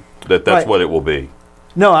Association that's what it will be.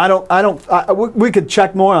 No, I don't. We could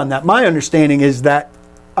check more on that. My understanding is that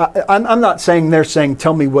I'm not saying they're saying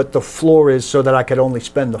tell me what the floor is so that I could only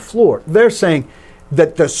spend the floor. They're saying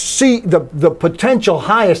that the potential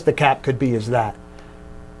highest the cap could be is that,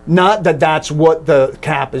 not that that's what the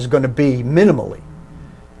cap is going to be minimally.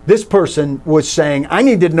 This person was saying, I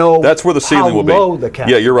need to know that's where the ceiling will be. How low the cap.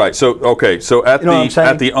 Yeah, you're right. So at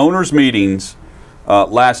the owners' meetings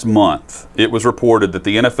last month, it was reported that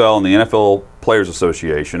the NFL and the NFL Players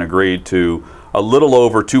Association agreed to a little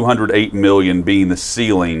over $208 million being the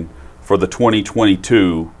ceiling for the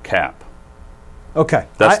 2022 cap. Okay,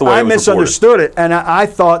 that's the way I misunderstood it, and I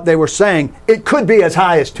thought they were saying it could be as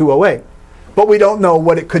high as 208, but we don't know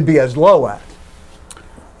what it could be as low at.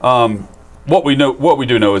 What we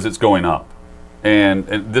do know is it's going up, and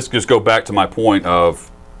this just go back to my point of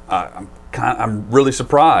I'm really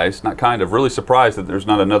surprised, really surprised that there's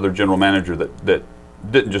not another general manager that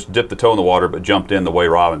didn't just dip the toe in the water, but jumped in the way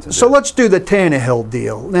Robinson did. So let's do the Tannehill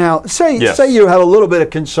deal. Now, say Yes. you have a little bit of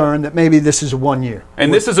concern that maybe this is 1 year.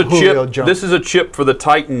 And with this is a Julio chip. Jones. This is a chip for the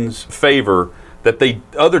Titans' favor that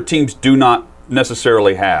other teams do not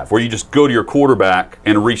necessarily have, where you just go to your quarterback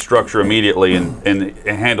and restructure immediately, and it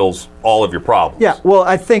handles all of your problems. Yeah, well,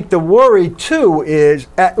 I think the worry too is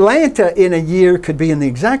Atlanta in a year could be in the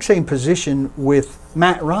exact same position with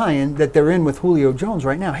Matt Ryan that they're in with Julio Jones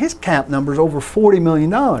right now. His cap number is over $40 million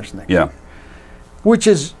next year, Yeah. which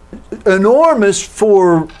is enormous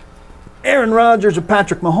for Aaron Rodgers or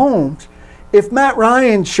Patrick Mahomes. If Matt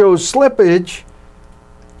Ryan shows slippage,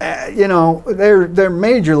 they're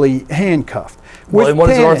majorly handcuffed. Well, and what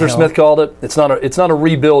has Arthur Tannehill- Smith called it? It's not a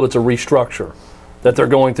rebuild, it's a restructure that they're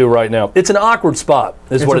going through right now. It's an awkward spot,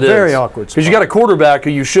 is It's what a it is. very awkward Because you spot. got a quarterback who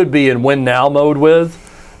you should be in win now mode with,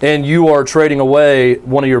 and you are trading away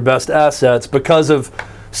one of your best assets because of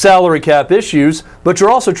salary cap issues, but you're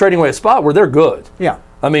also trading away a spot where they're good. Yeah.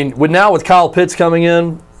 I mean, with Kyle Pitts coming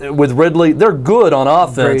in, with Ridley, they're good on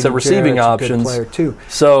offense Brady at receiving Jarrett's a good options. player too.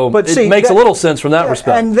 So But it see, makes a that- little sense from that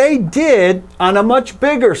respect. And they did, on a much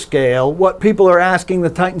bigger scale, what people are asking the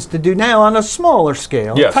Titans to do now on a smaller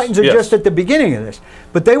scale. Yes, The Titans are yes. just at the beginning of this.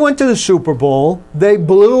 But they went to the Super Bowl. They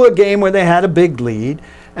blew a game where they had a big lead.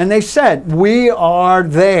 And they said, we are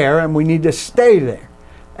there and we need to stay there.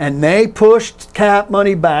 And they pushed cap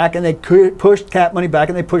money back, and they pushed cap money back,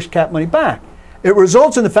 and they pushed cap money back. It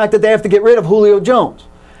results in the fact that they have to get rid of Julio Jones.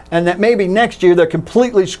 And that maybe next year they're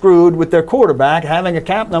completely screwed with their quarterback having a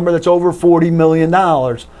cap number that's over $40 million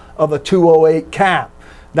of a 208 cap.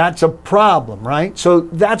 That's a problem, right? So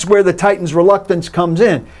that's where the Titans' reluctance comes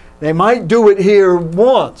in. They might do it here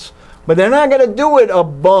once, but they're not going to do it a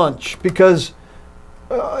bunch because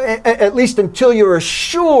at least until you're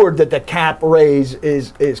assured that the cap raise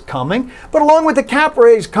is coming. But along with the cap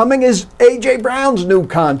raise coming is A.J. Brown's new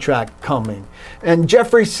contract coming and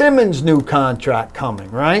Jeffrey Simmons' new contract coming,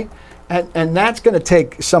 right? And that's going to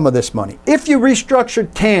take some of this money. If you restructure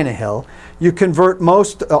Tannehill, you convert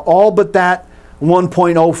all but that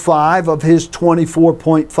 1.05 of his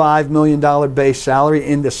 $24.5 million base salary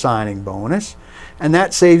into signing bonus, and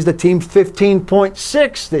that saves the team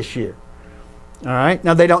 15.6 this year. All right.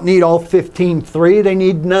 Now they don't need all 15.3; they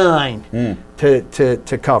need 9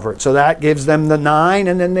 to cover it. So that gives them the 9,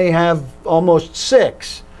 and then they have almost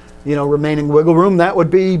 6, remaining wiggle room. That would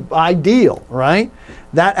be ideal, right?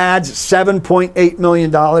 That adds $7.8 million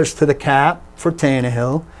to the cap for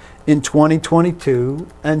Tannehill in 2022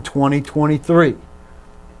 and 2023.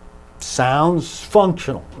 Sounds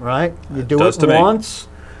functional, right? You do does it to me. once.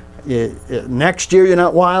 Next year, you're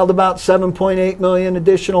not wild about $7.8 million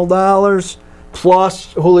additional dollars.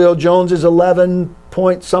 Plus Julio Jones is 11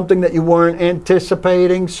 point something that you weren't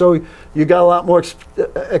anticipating, so you got a lot more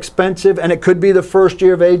expensive, and it could be the first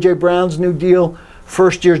year of A.J. Brown's new deal.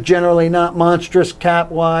 First year's generally not monstrous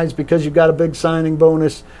cap-wise because you've got a big signing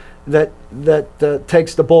bonus that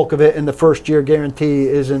takes the bulk of it, and the first year guarantee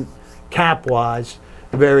isn't cap-wise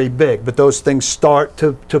very big. But those things start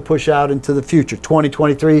to push out into the future.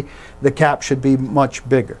 2023, the cap should be much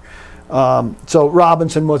bigger. So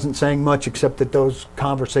Robinson wasn't saying much except that those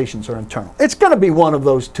conversations are internal. It's going to be one of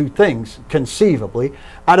those two things, conceivably.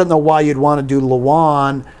 I don't know why you'd want to do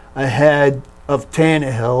Lewan ahead of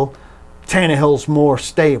Tannehill. Tannehill's more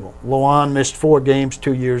stable. Lewan missed 4 games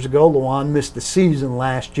 2 years ago. Lewan missed the season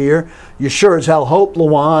last year. You sure as hell hope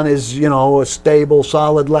Lewan is, a stable,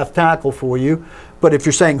 solid left tackle for you. But if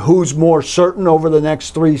you're saying who's more certain over the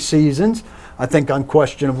next 3 seasons, I think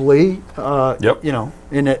unquestionably,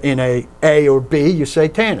 in a or B, you say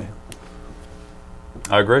Tannehill.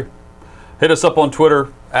 I agree. Hit us up on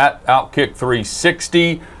Twitter at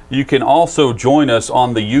Outkick360. You can also join us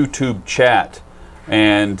on the YouTube chat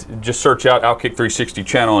and just search out Outkick360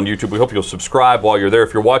 channel on YouTube. We hope you'll subscribe while you're there.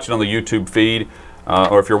 If you're watching on the YouTube feed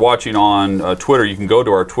or if you're watching on Twitter, you can go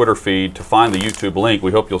to our Twitter feed to find the YouTube link.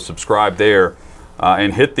 We hope you'll subscribe there.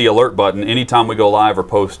 And hit the alert button anytime we go live or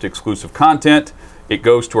post exclusive content. It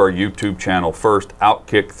goes to our YouTube channel first,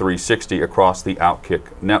 Outkick 360, across the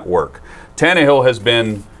Outkick network. Tannehill has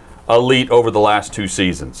been elite over the last 2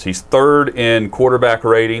 seasons. He's 3rd in quarterback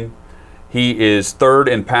rating. He is 3rd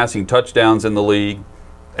in passing touchdowns in the league,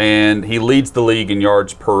 and he leads the league in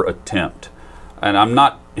yards per attempt. And I'm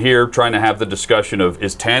not here trying to have the discussion of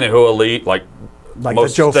is Tannehill elite, like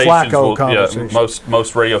most the Joe stations Flacco will, conversation.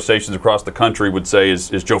 most radio stations across the country would say is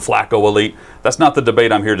Joe Flacco elite. That's not the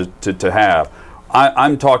debate I'm here to have.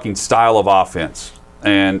 I'm talking style of offense,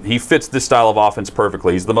 and he fits this style of offense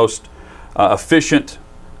perfectly. He's the most efficient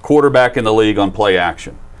quarterback in the league on play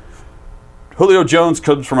action. Julio Jones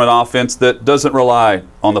comes from an offense that doesn't rely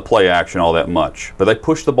on the play action all that much, but they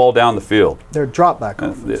push the ball down the field. They're drop back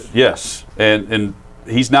offense. Yes, and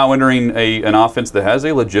he's now entering an offense that has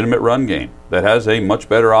a legitimate run game, that has a much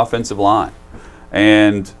better offensive line.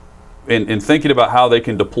 And in thinking about how they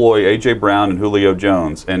can deploy A.J. Brown and Julio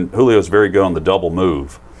Jones, and Julio's very good on the double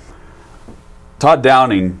move, Todd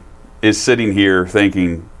Downing is sitting here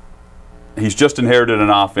thinking he's just inherited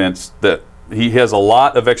an offense that he has a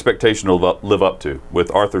lot of expectation to live up to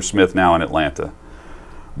with Arthur Smith now in Atlanta.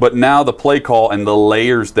 But now the play call and the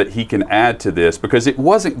layers that he can add to this, because it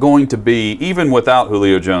wasn't going to be, even without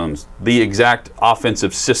Julio Jones, the exact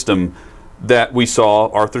offensive system that we saw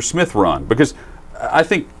Arthur Smith run. Because I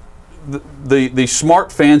think the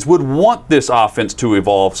smart fans would want this offense to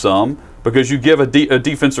evolve some, because you give a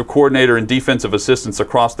defensive coordinator and defensive assistants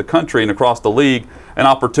across the country and across the league an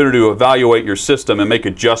opportunity to evaluate your system and make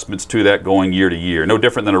adjustments to that going year to year. No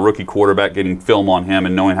different than a rookie quarterback getting film on him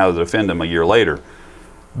and knowing how to defend him a year later.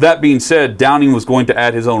 That being said, Downing was going to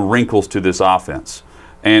add his own wrinkles to this offense.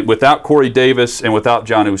 And without Corey Davis and without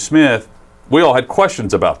Jonnu Smith, we all had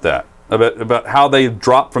questions about that, about how they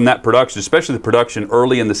dropped from that production, especially the production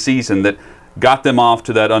early in the season that got them off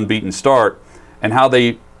to that unbeaten start, and how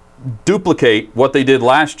they duplicate what they did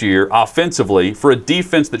last year offensively for a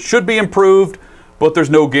defense that should be improved, but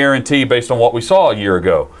there's no guarantee based on what we saw a year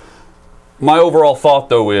ago. My overall thought,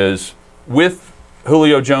 though, is with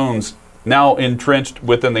Julio Jones now entrenched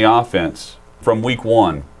within the offense from week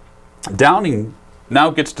one, Downing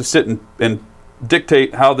now gets to sit and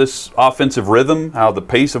dictate how this offensive rhythm, how the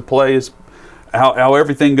pace of play is, how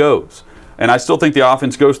everything goes. And I still think the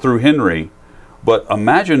offense goes through Henry. But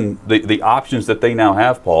imagine the options that they now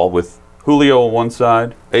have, Paul, with Julio on one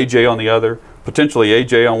side, A.J. on the other, potentially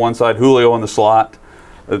A.J. on one side, Julio in the slot.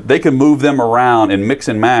 They can move them around and mix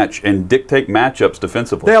and match and dictate matchups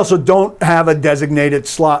defensively. They also don't have a designated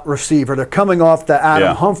slot receiver. They're coming off the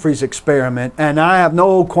Adam Humphries experiment, and I have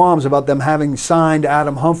no qualms about them having signed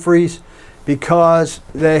Adam Humphries because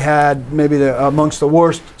they had maybe amongst the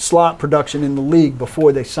worst slot production in the league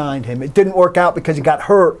before they signed him. It didn't work out because he got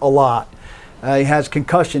hurt a lot. He has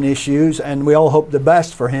concussion issues, and we all hope the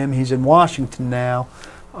best for him. He's in Washington now,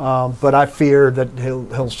 but I fear that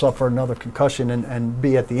he'll suffer another concussion and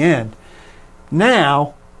be at the end.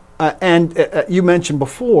 Now, you mentioned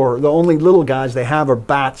before, the only little guys they have are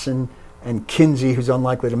Batson and Kinsey, who's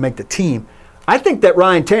unlikely to make the team. I think that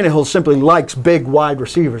Ryan Tannehill simply likes big wide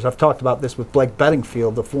receivers. I've talked about this with Blake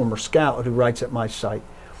Bedingfield, the former scout who writes at my site.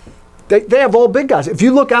 They have all big guys. If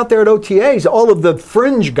you look out there at OTAs, all of the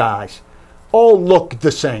fringe guys all look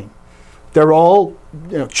the same. They're all,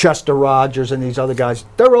 Chester Rogers and these other guys,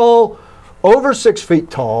 they're all over 6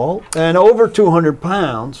 feet tall and over 200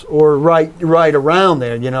 pounds, or right around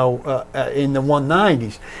there, in the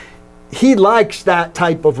 190s. He likes that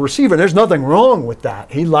type of receiver. There's nothing wrong with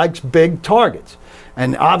that. He likes big targets.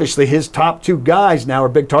 And obviously his top two guys now are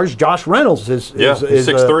big targets. Josh Reynolds is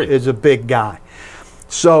 6'3", is a big guy.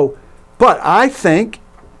 So, but I think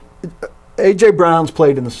A.J. Brown's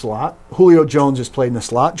played in the slot. Julio Jones has played in the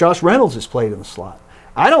slot. Josh Reynolds has played in the slot.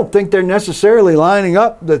 I don't think they're necessarily lining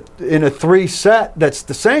up in a three set that's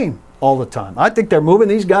the same all the time. I think they're moving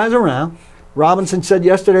these guys around. Robinson said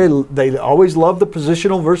yesterday they always love the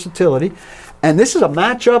positional versatility. And this is a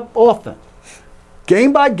matchup offense.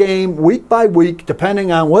 Game by game, week by week,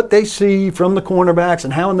 depending on what they see from the cornerbacks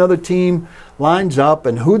and how another team lines up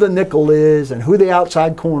and who the nickel is and who the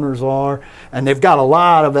outside corners are. And they've got a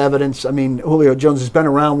lot of evidence. I mean, Julio Jones has been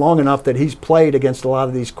around long enough that he's played against a lot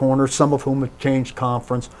of these corners, some of whom have changed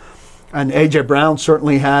conference. And A.J. Brown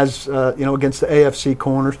certainly has, against the AFC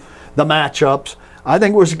corners, the matchups. I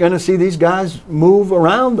think we're going to see these guys move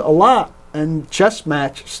around a lot and chess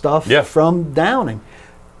match stuff from Downing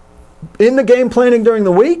in the game planning during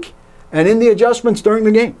the week and in the adjustments during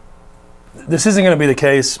the game. This isn't going to be the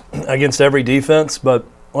case against every defense, but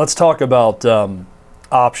let's talk about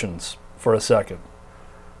options for a second.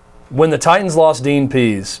 When the Titans lost Dean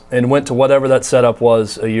Pease and went to whatever that setup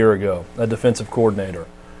was a year ago, a defensive coordinator,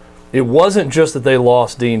 it wasn't just that they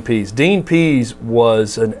lost Dean Pease. Dean Pease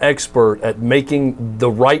was an expert at making the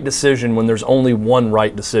right decision when there's only one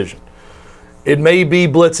right decision. It may be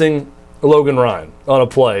blitzing Logan Ryan on a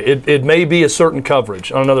play. It may be a certain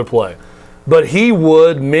coverage on another play. But he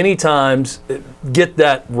would many times get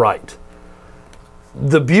that right.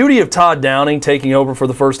 The beauty of Todd Downing taking over for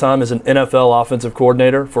the first time as an NFL offensive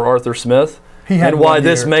coordinator for Arthur Smith, and why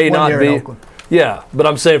this may not be. Yeah, but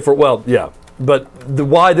I'm saying But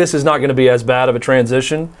why this is not going to be as bad of a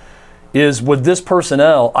transition is with this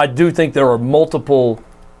personnel, I do think there are multiple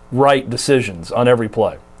right decisions on every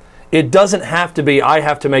play. It doesn't have to be, I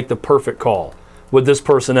have to make the perfect call with this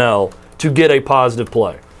personnel to get a positive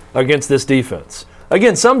play against this defense.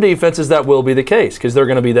 Again, some defenses that will be the case because they're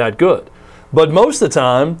going to be that good. But most of the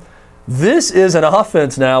time, this is an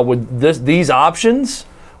offense now with these options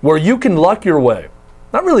where you can luck your way.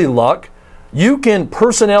 Not really luck. You can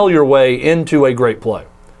personnel your way into a great play.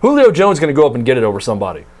 Julio Jones is going to go up and get it over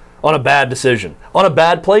somebody on a bad decision, on a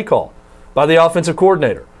bad play call by the offensive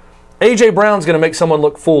coordinator. A.J. Brown's going to make someone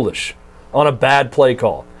look foolish on a bad play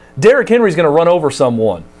call. Derrick Henry's going to run over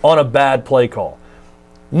someone on a bad play call.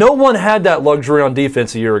 No one had that luxury on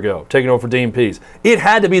defense a year ago, taking over for Dean Pease. It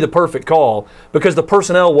had to be the perfect call because the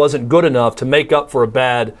personnel wasn't good enough to make up for a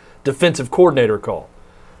bad defensive coordinator call.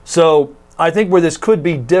 So I think where this could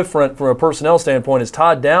be different from a personnel standpoint is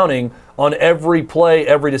Todd Downing on every play,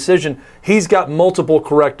 every decision. He's got multiple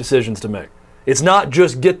correct decisions to make. It's not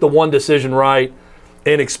just get the one decision right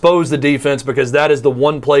and expose the defense because that is the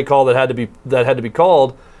one play call that had to be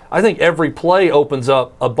called. I think every play opens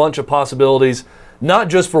up a bunch of possibilities, not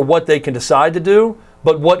just for what they can decide to do,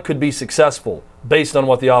 but what could be successful based on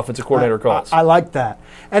what the offensive coordinator calls. I like that.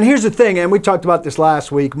 And here's the thing, and we talked about this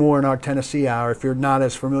last week more in our Tennessee Hour. If you're not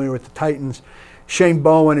as familiar with the Titans, Shane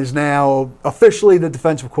Bowen is now officially the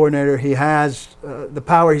defensive coordinator. He has the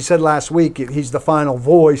power. He said last week he's the final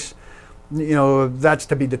voice. You know, that's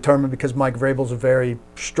to be determined because Mike Vrabel's a very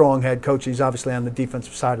strong head coach. He's obviously on the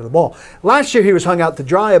defensive side of the ball. Last year he was hung out to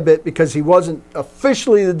dry a bit because he wasn't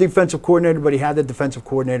officially the defensive coordinator, but he had the defensive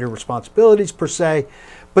coordinator responsibilities per se.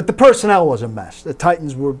 But the personnel was a mess. The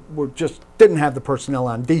Titans were just didn't have the personnel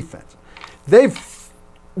on defense. They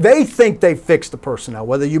think they've fixed the personnel,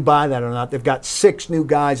 whether you buy that or not. They've got 6 new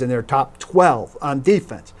guys in their top 12 on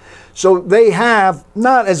defense. So they have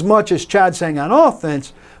not as much as Chad's saying on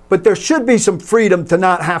offense, but there should be some freedom to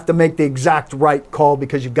not have to make the exact right call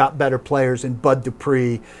because you've got better players in Bud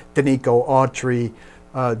Dupree, Danico Autry,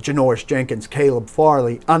 Janoris Jenkins, Caleb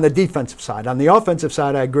Farley on the defensive side. On the offensive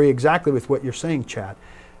side, I agree exactly with what you're saying, Chad.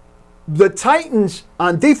 The Titans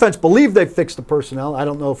on defense believe they've fixed the personnel. I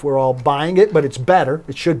don't know if we're all buying it, but it's better.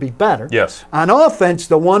 It should be better. Yes. On offense,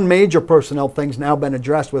 the one major personnel thing's now been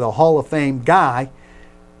addressed with a Hall of Fame guy.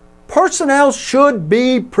 Personnel should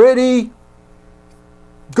be pretty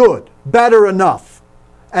good, better enough.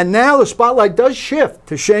 And now the spotlight does shift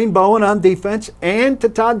to Shane Bowen on defense and to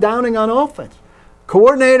Todd Downing on offense.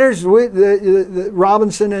 Coordinators,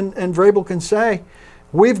 Robinson and Vrabel can say,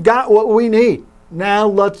 we've got what we need. Now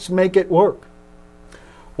let's make it work.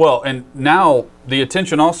 Well, and now the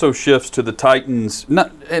attention also shifts to the Titans.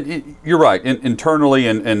 You're right, internally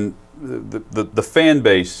and the fan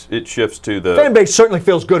base, it shifts to the fan base certainly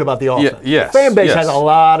feels good about the offense. Yes, the fan base yes. has a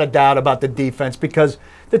lot of doubt about the defense because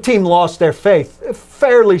the team lost their faith,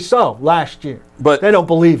 fairly so, last year. But they don't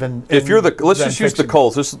believe in if you're the let's just use the fixing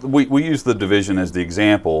Colts. We use the division as the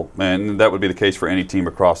example, and that would be the case for any team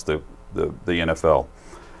across the NFL.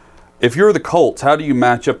 If you're the Colts, how do you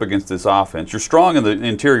match up against this offense? You're strong in the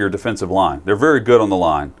interior defensive line. They're very good on the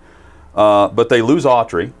line, but they lose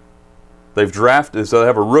Autry. They've drafted, so they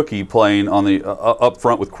have a rookie playing on the up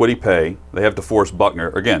front with Kwity Paye. They have DeForest Buckner.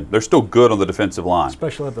 Again, they're still good on the defensive line.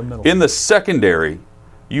 especially at the middle. In the secondary,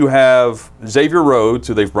 you have Xavier Rhodes,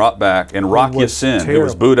 who they've brought back, and Rock Ya-Sin, who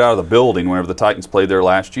was booed out of the building whenever the Titans played there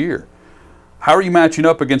last year. How are you matching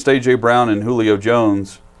up against A.J. Brown and Julio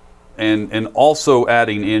Jones, and also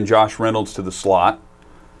adding in Josh Reynolds to the slot,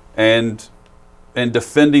 and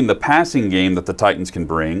defending the passing game that the Titans can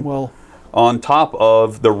bring? Well, on top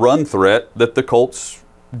of the run threat that the Colts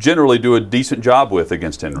generally do a decent job with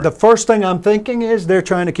against Henry. the first thing I'm thinking is they're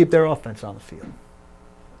trying to keep their offense on the field.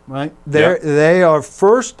 Right? They are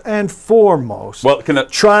first and foremost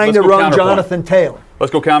trying to run Jonathan Taylor.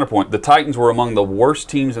 Let's go counterpoint. The Titans were among the worst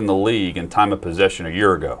teams in the league in time of possession a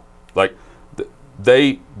year ago. Like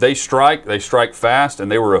they strike fast, and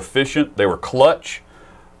they were efficient. They were clutch.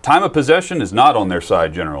 Time of possession is not on their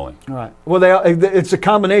side generally. Right. Well, it's a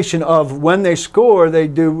combination of when they score, they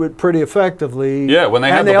do it pretty effectively. Yeah, when they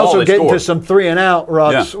have the ball, ball, they also get score. into some 3-and-out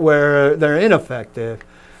ruts where they're ineffective.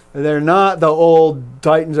 They're not the old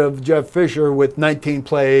Titans of Jeff Fisher with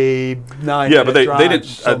 19-play 9. Yeah, but they didn't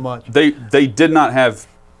so much. They did not have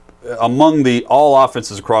among the all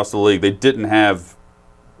offenses across the league. They didn't have.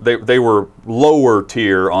 They were lower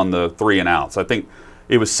tier on the 3-and-outs. I think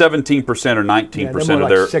it was 17% or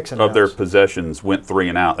 19% of their possessions went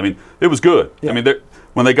 3-and-out. I mean, it was good. Yeah. I mean,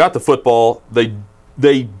 when they got the football,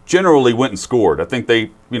 they generally went and scored. I think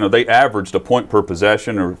they averaged a point per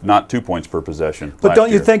possession, or not 2 points per possession. But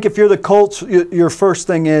don't you think if you're the Colts, your first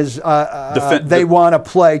thing is they want to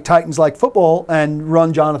play Titans-like football and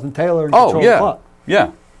run Jonathan Taylor and control the clock?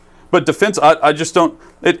 Yeah. But defense, I just don't.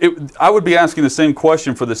 I would be asking the same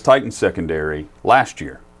question for this Titans secondary last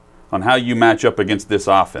year on how you match up against this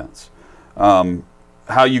offense.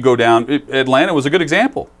 How you go down. Atlanta was a good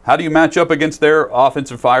example. How do you match up against their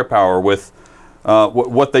offensive firepower with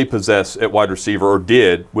what they possess at wide receiver, or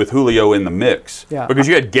did, with Julio in the mix? Yeah. Because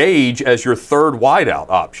you had Gage as your third wideout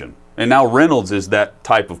option, and now Reynolds is that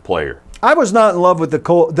type of player. I was not in love with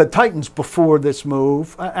the Titans before this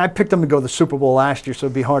move. I picked them to go to the Super Bowl last year, so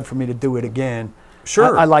it'd be hard for me to do it again.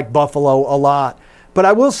 Sure. I like Buffalo a lot. But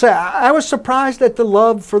I will say, I was surprised at the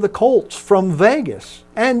love for the Colts from Vegas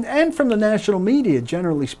and from the national media,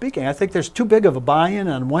 generally speaking. I think there's too big of a buy-in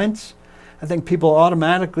on Wentz. I think people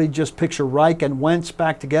automatically just picture Reich and Wentz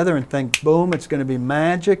back together and think, boom, it's going to be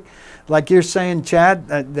magic. Like you're saying, Chad,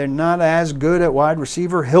 they're not as good at wide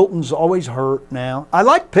receiver. Hilton's always hurt now. I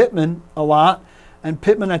like Pittman a lot. And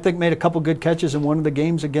Pittman, I think, made a couple good catches in one of the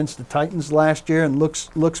games against the Titans last year and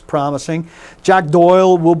looks promising. Jack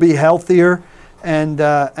Doyle will be healthier and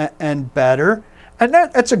better. And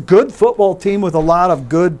that's a good football team with a lot of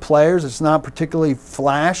good players. It's not particularly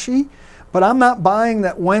flashy. But I'm not buying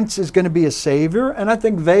that Wentz is going to be a savior. And I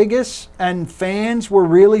think Vegas and fans were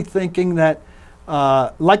really thinking that,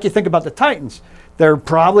 like you think about the Titans, they're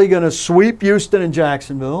probably going to sweep Houston and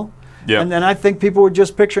Jacksonville. Yep. And then I think people were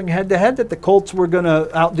just picturing head-to-head that the Colts were going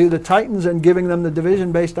to outdo the Titans and giving them the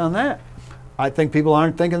division based on that. I think people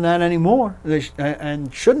aren't thinking that anymore,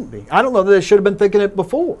 and shouldn't be. I don't know that they should have been thinking it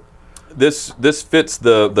before. This fits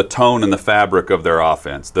the tone and the fabric of their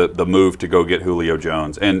offense, the move to go get Julio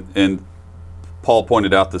Jones. And Paul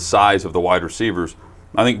pointed out the size of the wide receivers.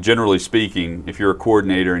 I think generally speaking, if you're a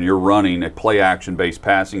coordinator and you're running a play-action-based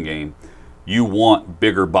passing game, you want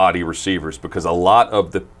bigger body receivers because a lot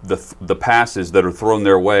of the passes that are thrown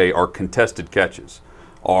their way are contested catches,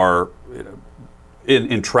 are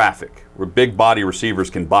in traffic, where big body receivers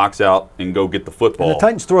can box out and go get the football. And the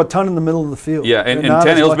Titans throw a ton in the middle of the field. Yeah, and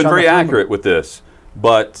Tannehill's been very accurate with this.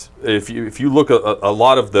 But if you look at a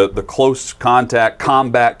lot of the close contact,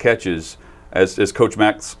 combat catches, as Coach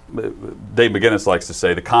Dave McGinnis likes to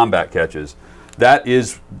say, the combat catches,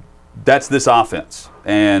 that's this offense.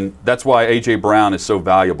 And that's why A.J. Brown is so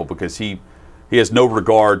valuable, because he has no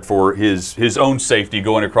regard for his own safety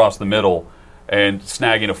going across the middle and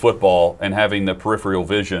snagging a football and having the peripheral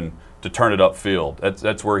vision to turn it upfield.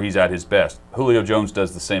 That's where he's at his best. Julio Jones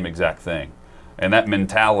does the same exact thing. And that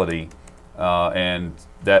mentality and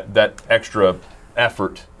that extra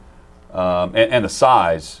effort and the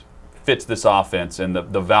size fits this offense, and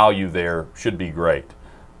the value there should be great.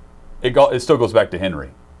 It still goes back to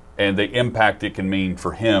Henry and the impact it can mean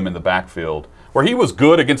for him in the backfield, where he was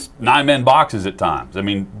good against 9-man boxes at times. I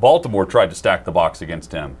mean, Baltimore tried to stack the box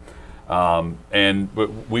against him. And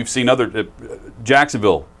we've seen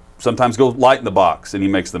Jacksonville sometimes go light in the box, and he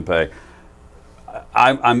makes them pay.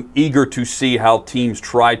 I'm eager to see how teams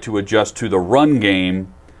try to adjust to the run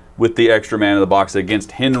game with the extra man in the box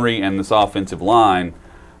against Henry and this offensive line,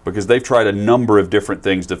 because they've tried a number of different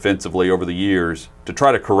things defensively over the years to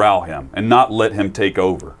try to corral him and not let him take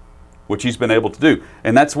over, which he's been able to do.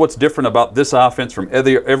 And that's what's different about this offense from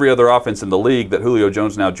every other offense in the league that Julio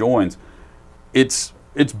Jones now joins. It's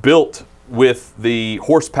built with the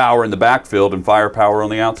horsepower in the backfield and firepower on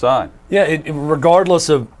the outside. Yeah, regardless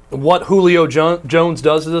of what Julio Jones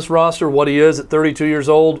does to this roster, what he is at 32 years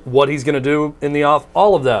old, what he's going to do in the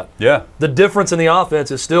all of that. Yeah. The difference in the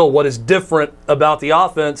offense is still what is different about the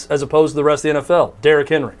offense as opposed to the rest of the NFL. Derrick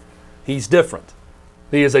Henry. He's different.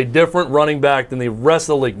 He is a different running back than the rest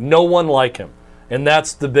of the league. No one like him. And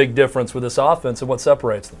that's the big difference with this offense and what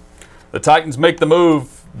separates them. The Titans make the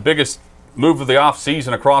move, biggest move of the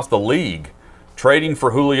offseason across the league, trading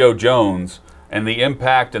for Julio Jones, and the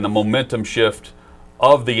impact and the momentum shift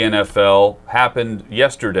of the NFL happened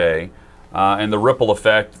yesterday, and the ripple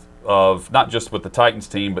effect of not just with the Titans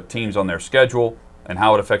team, but teams on their schedule and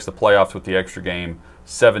how it affects the playoffs with the extra game,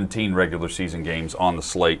 17 regular season games on the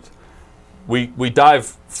slate. We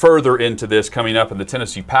dive further into this coming up in the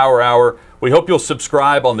Tennessee Power Hour. We hope you'll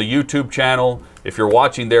subscribe on the YouTube channel. If you're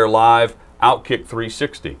watching there live, Outkick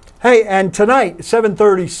 360. Hey, and tonight,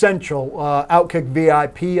 7:30 Central, Outkick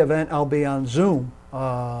VIP event. I'll be on Zoom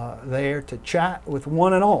there to chat with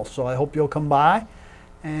one and all. So I hope you'll come by,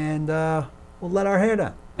 and we'll let our hair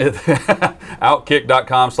down.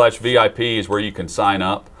 Outkick.com/VIP is where you can sign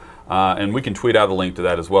up. And we can tweet out a link to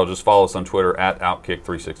that as well. Just follow us on Twitter at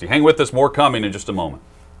Outkick360. Hang with us. More coming in just a moment.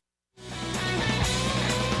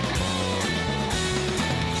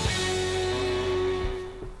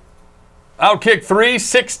 Outkick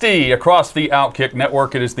 360 across the Outkick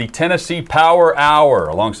Network. It is the Tennessee Power Hour.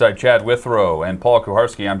 Alongside Chad Withrow and Paul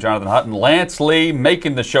Kuharsky, I'm Jonathan Hutton. Lance Lee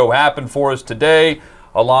making the show happen for us today,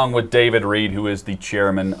 along with David Reed, who is the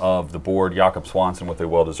chairman of the board. Jakob Swanson with a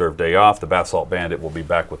well-deserved day off. The Bath Salt Bandit will be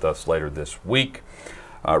back with us later this week.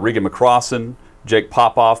 Regan McCrossan, Jake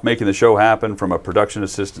Popoff making the show happen from a production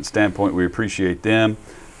assistant standpoint. We appreciate them.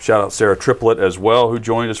 Shout out Sarah Triplett as well, who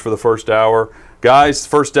joined us for the first hour. Guys,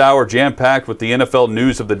 first hour jam-packed with the NFL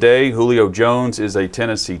news of the day. Julio Jones is a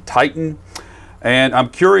Tennessee Titan. And I'm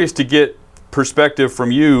curious to get perspective from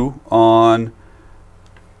you on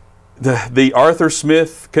the Arthur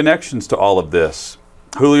Smith connections to all of this.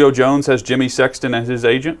 Julio Jones has Jimmy Sexton as his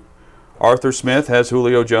agent. Arthur Smith has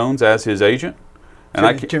Julio Jones as his agent.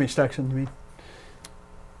 And Jimmy Sexton, you mean?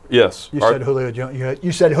 Yes. You said Julio Jones.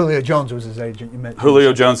 You said Julio Jones was his agent. You meant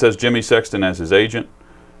Julio Jones has Jimmy Sexton as his agent.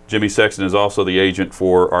 Jimmy Sexton is also the agent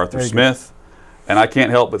for Arthur Smith. And I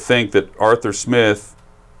can't help but think that Arthur Smith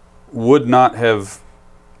would not have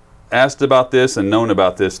asked about this and known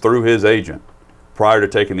about this through his agent prior to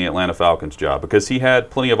taking the Atlanta Falcons job, because he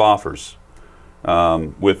had plenty of offers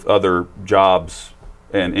with other jobs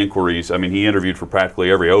and inquiries. I mean, he interviewed for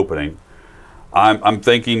practically every opening. I'm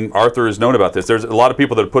thinking Arthur has known about this. There's a lot of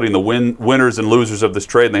people that are putting the winners and losers of this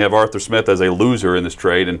trade, and they have Arthur Smith as a loser in this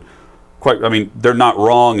trade. And they're not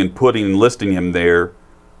wrong in putting and listing him there,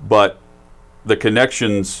 but the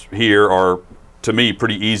connections here are, to me,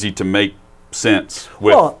 pretty easy to make sense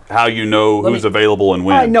with how you know who's available and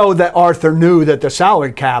when. I know that Arthur knew that the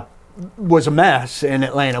salary cap was a mess in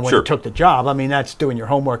Atlanta when he took the job. I mean, that's doing your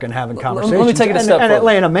homework and having conversations. Let me take it a step further. And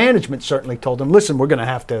Atlanta management certainly told him, listen, we're going to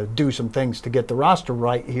have to do some things to get the roster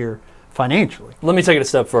right here financially. Let me take it a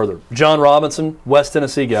step further. John Robinson, West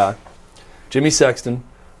Tennessee guy. Jimmy Sexton,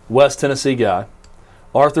 West Tennessee guy.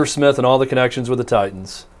 Arthur Smith and all the connections with the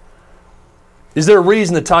Titans. Is there a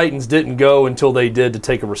reason the Titans didn't go until they did to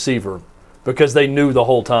take a receiver? Because they knew the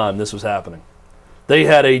whole time this was happening. They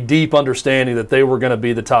had a deep understanding that they were going to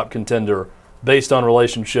be the top contender based on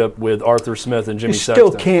relationship with Arthur Smith and Jimmy Sexton.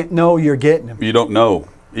 You still can't know you're getting him. You don't know.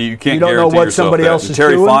 You can't guarantee know what somebody else is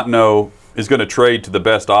Terry doing. Fontenot is going to trade to the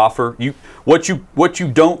best offer. What you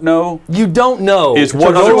don't know. You don't know is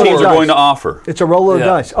what other teams are going to offer. It's a roll of the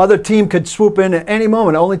dice. Other team could swoop in at any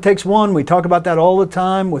moment. It only takes one. We talk about that all the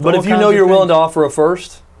time. But if you know you're willing to offer a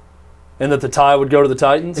first, and that the tie would go to the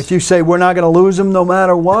Titans, if you say we're not going to lose them no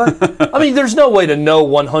matter what, I mean, there's no way to know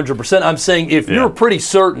 100%. I'm saying if you're pretty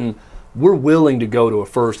certain, we're willing to go to a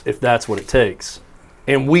first if that's what it takes.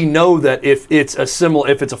 And we know that if it's a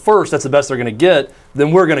first, that's the best they're going to get,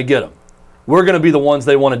 then we're going to get them. We're going to be the ones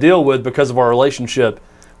they want to deal with because of our relationship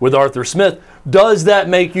with Arthur Smith. Does that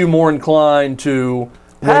make you more inclined to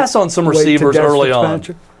pass on some receivers early on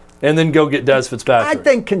and then go get Des Fitzpatrick? I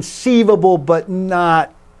think conceivable, but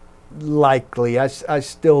not likely. I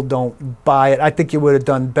still don't buy it. I think you would have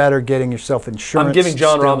done better getting yourself insurance. I'm giving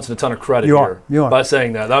John Robinson a ton of credit you are. By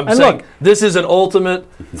saying that. I'm saying this is an ultimate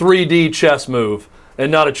 3D chess move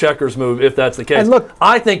and not a checkers move if that's the case. And look,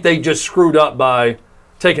 I think they just screwed up by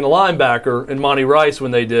taking a linebacker in Monty Rice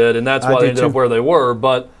when they did, and that's why they ended up where they were.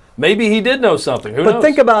 But maybe he did know something. Who knows? But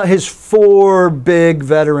think about his 4 big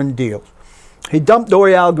veteran deals. He dumped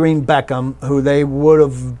Dorial Green-Beckham, who they would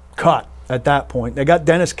have cut at that point. They got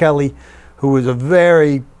Dennis Kelly, who was a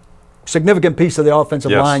very significant piece of the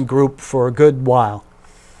offensive line group for a good while.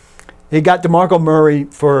 He got DeMarco Murray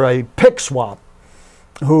for a pick swap,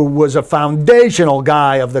 who was a foundational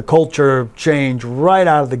guy of the culture change right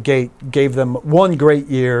out of the gate, gave them one great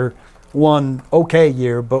year, one okay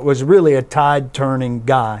year, but was really a tide-turning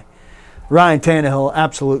guy. Ryan Tannehill,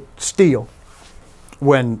 absolute steal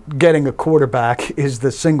when getting a quarterback is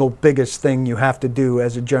the single biggest thing you have to do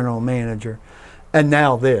as a general manager. And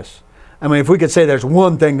now this. I mean, if we could say there's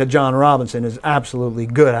one thing that John Robinson is absolutely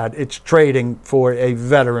good at, it's trading for a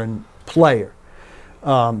veteran player.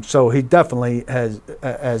 So he definitely has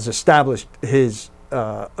established his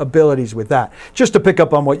abilities with that. Just to pick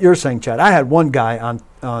up on what you're saying, Chad, I had one guy on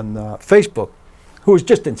Facebook who was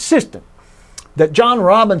just insistent that John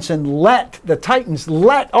Robinson the Titans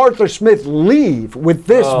let Arthur Smith leave with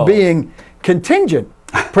this being contingent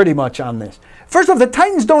pretty much on this. First off, the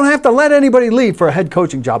Titans don't have to let anybody leave for a head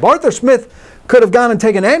coaching job. Arthur Smith could have gone and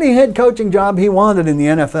taken any head coaching job he wanted in the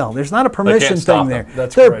NFL. There's not a permission thing there.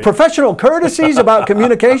 There are professional courtesies about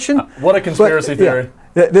communication. What a conspiracy theory.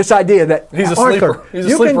 This idea that he's a Arthur, sleeper. He's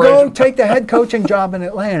you a sleeper can go agent. take the head coaching job in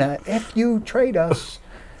Atlanta if you trade us.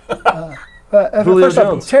 Julio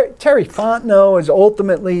Jones. Terry Fontenot is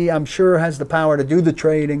ultimately, I'm sure, has the power to do the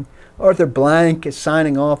trading. Arthur Blank is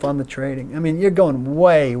signing off on the trading. I mean, you're going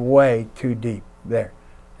way, way too deep there.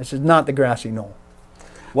 This is not the grassy knoll.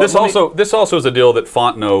 This also is a deal that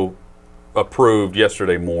Fontenot approved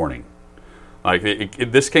yesterday morning. Like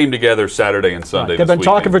this came together Saturday and Sunday. They've been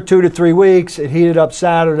talking for 2 to 3 weeks. It heated up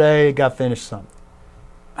Saturday. It got finished Sunday.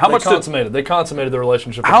 They consummated the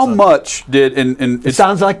relationship. How much did and it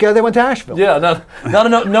sounds like they went to Asheville. Yeah,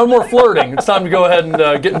 no more flirting. It's time to go ahead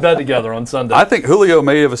and get in bed together on Sunday. I think Julio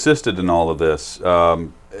may have assisted in all of this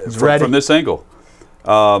from this angle.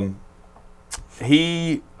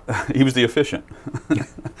 He was the efficient.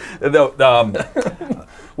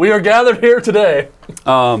 We are gathered here today.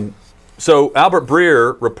 So Albert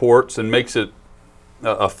Breer reports and makes it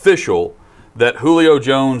official that Julio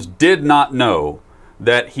Jones did not know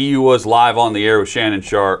that he was live on the air with Shannon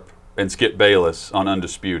Sharpe and Skip Bayless on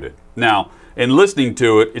Undisputed. Now, in listening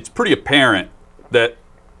to it, it's pretty apparent that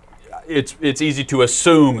it's easy to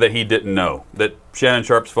assume that he didn't know. That Shannon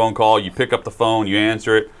Sharpe's phone call, you pick up the phone, you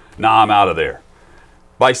answer it, nah, I'm out of there.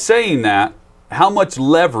 By saying that, how much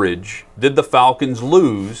leverage did the Falcons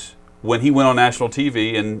lose when he went on national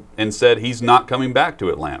TV and said he's not coming back to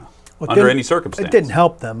Atlanta under any circumstance? It didn't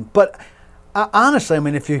help them. But honestly, I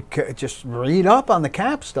mean, if you just read up on the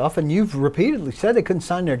cap stuff, and you've repeatedly said they couldn't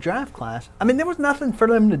sign their draft class, I mean, there was nothing for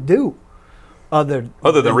them to do other than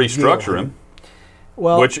restructure him,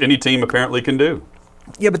 which any team apparently can do.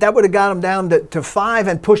 Yeah, but that would have got them down to 5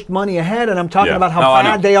 and pushed money ahead, and I'm talking about how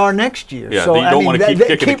bad they are next year. Yeah, so you don't want to keep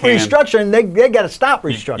kicking the can. Restructuring. They got to stop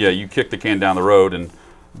restructuring. You kick the can down the road, and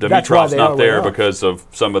Dimitrov's not there because of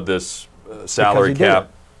some of this salary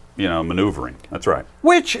cap, maneuvering. That's right.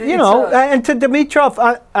 Which and to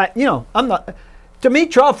Dimitrov, I'm not.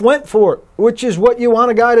 Dimitrov went for it, which is what you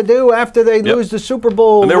want a guy to do after they lose the Super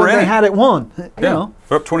Bowl when they had it won. They're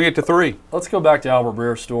up 28-3. Let's go back to Albert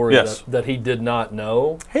Breer's story that he did not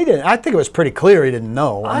know. He didn't. I think it was pretty clear he didn't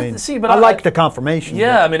know. I like the confirmation.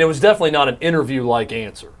 Yeah, I mean, it was definitely not an interview-like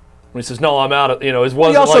answer. When he says, "No, I'm out of," it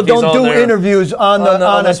wasn't. We also like don't do there interviews on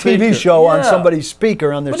a TV show on somebody's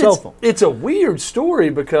speaker on their cell phone. It's a weird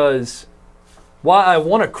story because why I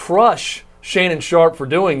want to crush Shannon Sharpe for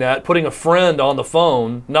doing that, putting a friend on the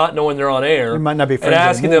phone, not knowing they're on air, you might not be friends and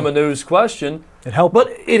asking anymore. them a news question. It helped, but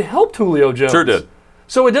it helped Julio Jones. Sure did.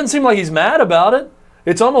 So it doesn't seem like he's mad about it.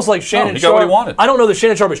 It's almost like Shannon he Sharpe. got what he wanted. I don't know that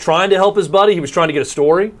Shannon Sharpe was trying to help his buddy. He was trying to get a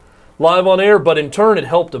story live on air, but in turn, it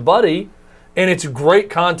helped a buddy. And it's great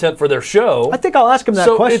content for their show. I think I'll ask him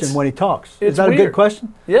that question when he talks. Is that a good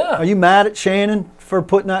question? Yeah. Are you mad at Shannon for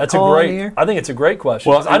putting that call in the air? I think it's a great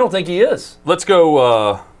question. Well, I don't think he is. Let's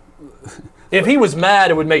go. If he was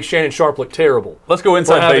mad, it would make Shannon Sharpe look terrible. Let's go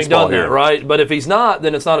inside baseball here, right? But if he's not,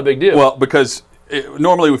 then it's not a big deal. Well, because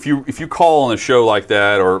normally if you call on a show like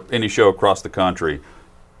that or any show across the country,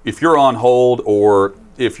 if you're on hold or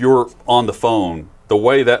if you're on the phone, the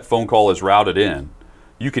way that phone call is routed in,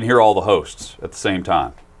 you can hear all the hosts at the same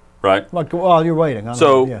time, right? Like while you're waiting.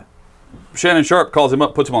 Shannon Sharpe calls him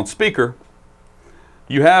up, puts him on speaker.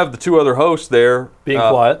 You have the two other hosts there. Being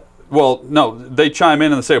quiet. Well, no, they chime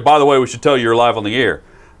in and they say, by the way, we should tell you you're live on the air.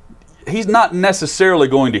 He's not necessarily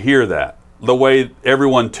going to hear that the way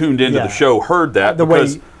everyone tuned into the show heard that. The way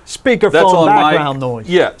speakerphone background noise.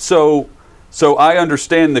 Yeah, so I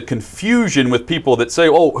understand the confusion with people that say,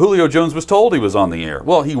 oh, Julio Jones was told he was on the air.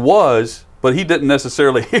 Well, he was, but he didn't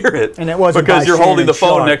necessarily hear it. And it wasn't because you're holding the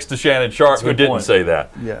phone Sharpe next to Shannon Sharpe, who didn't say that.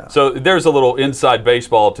 Yeah. So there's a little inside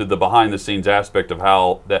baseball to the behind-the-scenes aspect of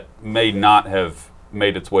how that may not have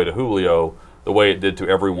made its way to Julio the way it did to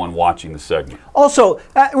everyone watching the segment. Also,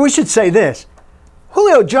 we should say this.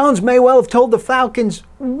 Julio Jones may well have told the Falcons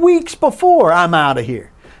weeks before, I'm out of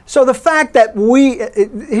here. So the fact that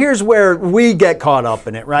here's where we get caught up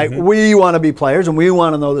in it, right? Mm-hmm. We want to be players and we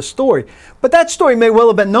want to know the story. But that story may well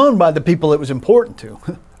have been known by the people it was important to,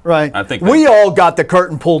 right? I think we all got the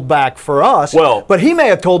curtain pulled back for us. Well, but he may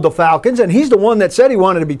have told the Falcons, and he's the one that said he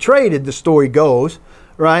wanted to be traded, the story goes,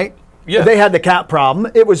 right? Yeah. They had the cap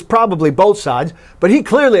problem. It was probably both sides. But he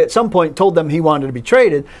clearly at some point told them he wanted to be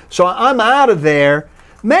traded. So I'm out of there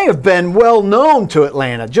may have been well known to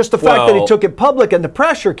Atlanta. Just the fact that he took it public and the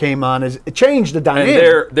pressure came on, it changed the dynamic.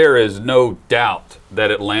 And there is no doubt that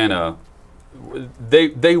Atlanta, they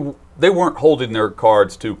weren't holding their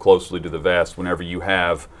cards too closely to the vest whenever you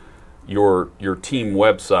have your team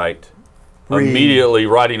website immediately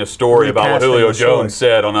writing a story about what Julio Jones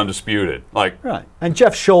said on Undisputed. Right. And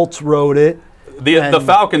Jeff Schultz wrote it. The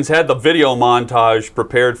Falcons had the video montage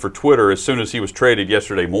prepared for Twitter as soon as he was traded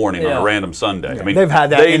yesterday morning on a random Sunday. Yeah. I mean, they've had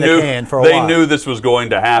that in the can for a while. They knew this was going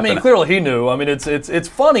to happen. I mean, clearly he knew. I mean, it's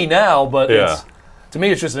funny now, but to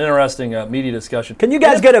me, it's just an interesting media discussion. Can you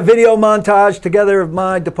guys get a video montage together of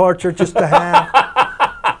my departure just to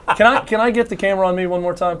have? Can I get the camera on me one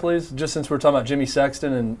more time, please? Just since we're talking about Jimmy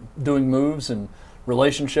Sexton and doing moves and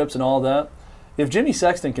relationships and all that. If Jimmy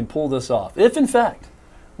Sexton can pull this off, if in fact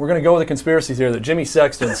we're going to go with a conspiracy theory that Jimmy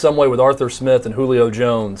Sexton, in some way with Arthur Smith and Julio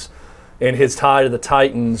Jones and his tie to the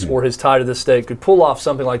Titans or his tie to the state, could pull off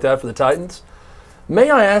something like that for the Titans, may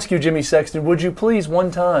I ask you, Jimmy Sexton, would you please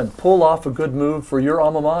one time pull off a good move for your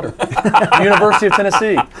alma mater, the University of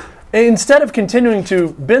Tennessee? Instead of continuing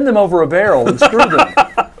to bend them over a barrel and screw them,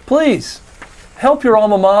 please help your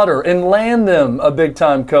alma mater and land them a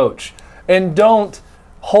big-time coach. And don't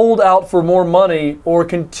hold out for more money or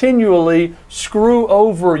continually screw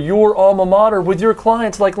over your alma mater with your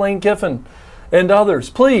clients like Lane Kiffin and others.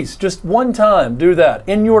 Please, just one time do that.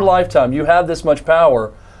 In your lifetime, you have this much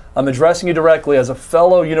power. I'm addressing you directly as a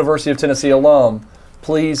fellow University of Tennessee alum.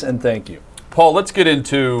 Please and thank you. Paul, let's get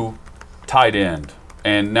into tight end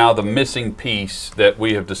and now the missing piece that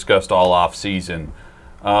we have discussed all off season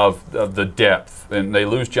of the depth. And they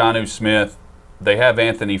lose Jonnu Smith. They have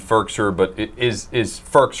Anthony Firkser, but is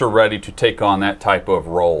Firkser ready to take on that type of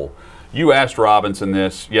role? You asked Robinson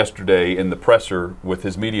this yesterday in the presser with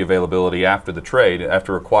his media availability after the trade,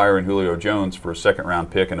 after acquiring Julio Jones for a second-round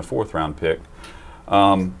pick and a fourth-round pick.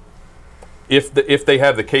 If they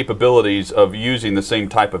have the capabilities of using the same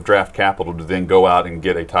type of draft capital to then go out and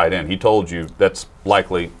get a tight end. He told you that's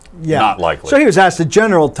likely, not likely. So he was asked a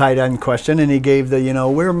general tight end question, and he gave the,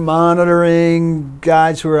 we're monitoring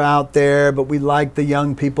guys who are out there, but we like the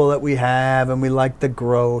young people that we have, and we like the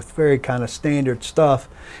growth. Very kind of standard stuff.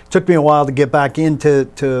 It took me a while to get back into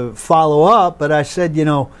to follow up, but I said,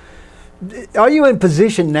 are you in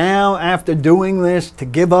position now after doing this to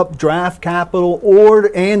give up draft capital or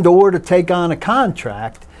to take on a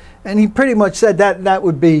contract? And he pretty much said that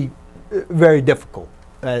would be very difficult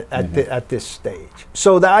at this stage.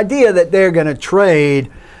 So the idea that they're going to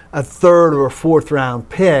trade a third or fourth round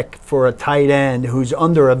pick for a tight end who's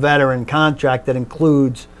under a veteran contract that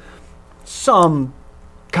includes some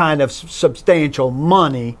kind of substantial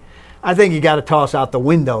money, I think you got to toss out the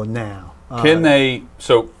window now. Can they,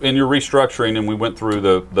 so in your restructuring, and we went through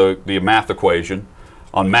the math equation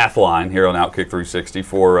on Mathline here on Outkick 360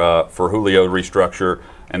 for Julio restructure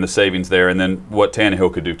and the savings there, and then what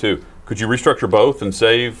Tannehill could do too. Could you restructure both and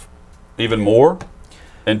save even more?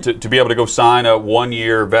 And to be able to go sign a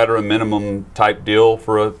 1-year veteran minimum type deal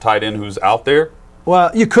for a tight end who's out there?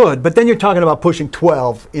 Well, you could, but then you're talking about pushing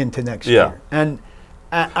 12 into next year. And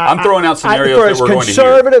I'm throwing out scenarios that we're going to hear. For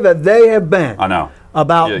as conservative as they have been. I know.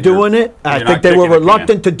 About doing it. I think they were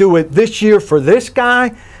reluctant to do it this year for this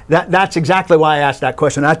guy. That's exactly why I asked that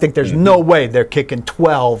question. I think there's no way they're kicking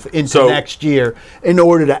 12 into next year in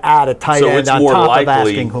order to add a tight end on top of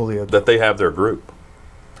asking Julio. That they have their group.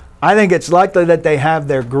 I think it's likely that they have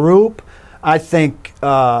their group. I think,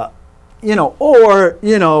 somebody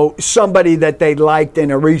that they liked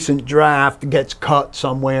in a recent draft gets cut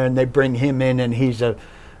somewhere and they bring him in and he's a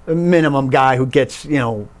minimum guy who gets,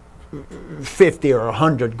 50 or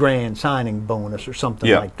 100 grand signing bonus or something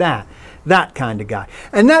like that. That kind of guy.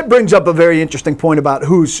 And that brings up a very interesting point about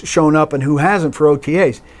who's shown up and who hasn't for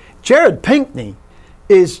OTAs. Jared Pinkney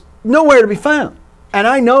is nowhere to be found. And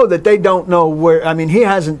I know that they don't know where, he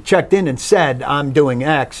hasn't checked in and said, I'm doing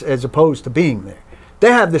X as opposed to being there.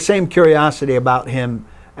 They have the same curiosity about him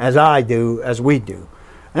as I do, as we do.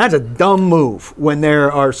 And that's a dumb move when there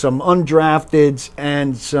are some undrafteds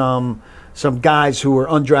and some guys who were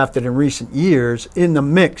undrafted in recent years in the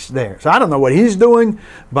mix there. So I don't know what he's doing,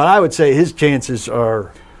 but I would say his chances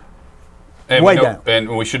are way down.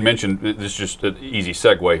 And we should mention, this is just an easy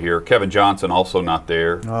segue here, Kevin Johnson also not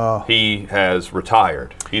there. Oh. He has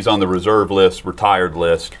retired. He's on the reserve list, retired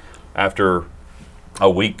list, after a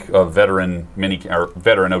week of veteran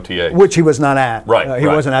OTA. Which he was not at. Right. He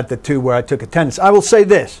wasn't at the 2 where I took attendance. I will say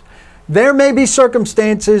this. There may be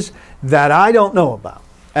circumstances that I don't know about.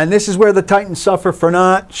 And this is where the Titans suffer for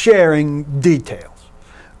not sharing details.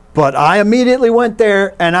 But I immediately went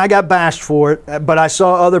there, and I got bashed for it, but I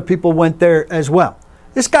saw other people went there as well.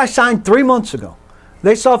 This guy signed 3 months ago.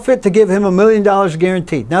 They saw fit to give him $1 million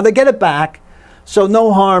guaranteed. Now, they get it back, so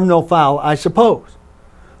no harm, no foul, I suppose.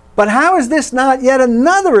 But how is this not yet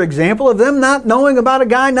another example of them not knowing about a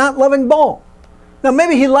guy not loving ball? Now,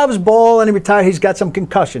 maybe he loves ball and he retired, he's got some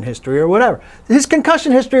concussion history or whatever. His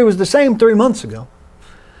concussion history was the same 3 months ago.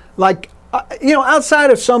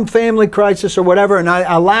 Outside of some family crisis or whatever, and I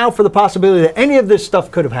allow for the possibility that any of this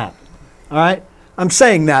stuff could have happened. All right? I'm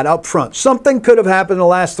saying that up front. Something could have happened in the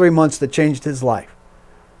last 3 months that changed his life.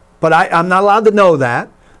 But I'm not allowed to know that.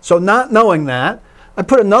 So not knowing that, I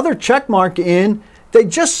put another check mark in. They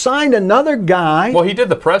just signed another guy. Well, he did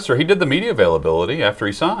the presser. He did the media availability after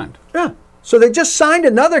he signed. Yeah. So they just signed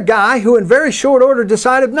another guy who in very short order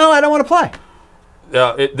decided, no, I don't want to play.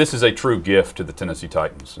 This is a true gift to the Tennessee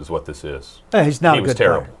Titans, is what this is. He's not a good was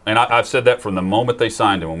terrible. player. And I've said that from the moment they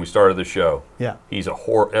signed him when we started the show. Yeah. He's a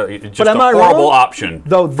just But a am I horrible wrong? option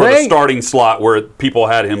Though for the starting slot where people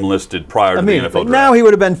had him listed prior to the NFL draft. Now he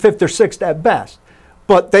would have been 5th or 6th at best.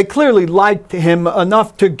 But they clearly liked him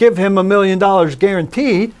enough to give him $1 million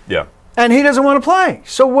guaranteed. Yeah. And he doesn't want to play.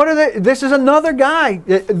 So what are they? This is another guy.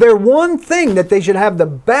 Their one thing that they should have the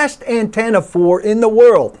best antenna for in the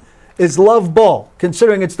world is love ball,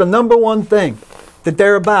 considering it's the number one thing that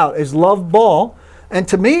they're about is love ball. And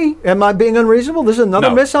to me, am I being unreasonable? This is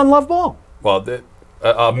another miss on love ball. Well,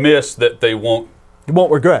 a miss that they won't. You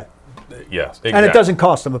won't regret. Yes, exactly. And it doesn't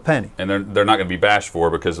cost them a penny. And they're not going to be bashed for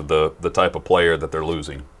because of the type of player that they're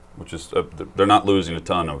losing, which is they're not losing a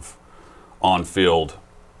ton of on-field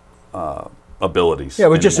abilities. Yeah,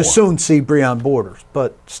 we just anymore. as soon see Breon Borders,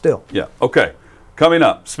 but still. Yeah. Okay. Coming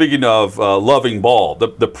up, speaking of loving ball,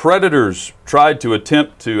 the Predators tried to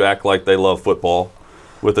attempt to act like they love football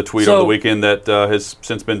with a tweet over the weekend that has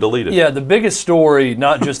since been deleted. Yeah, the biggest story,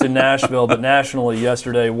 not just in Nashville, but nationally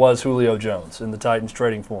yesterday, was Julio Jones in the Titans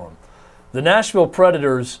trading for him. The Nashville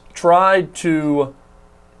Predators tried to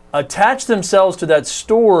attach themselves to that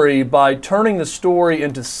story by turning the story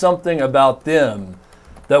into something about them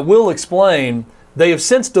that will explain. They have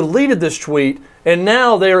since deleted this tweet, and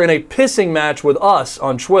now they are in a pissing match with us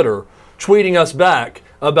on Twitter, tweeting us back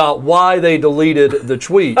about why they deleted the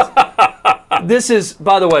tweet. This is,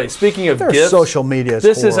 by the way, speaking of Their gifts, social media is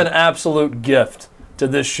this is an horrible. absolute gift to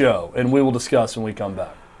this show, and we will discuss when we come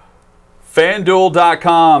back.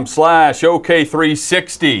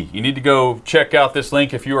 FanDuel.com/OK360. You need to go check out this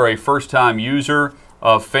link if you are a first-time user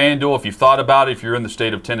of FanDuel. If you've thought about it, if you're in the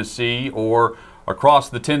state of Tennessee or across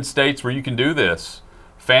the 10 states where you can do this.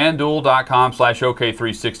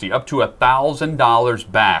 FanDuel.com/OK360. Up to $1,000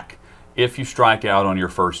 back if you strike out on your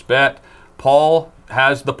first bet. Paul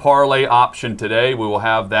has the parlay option today. We will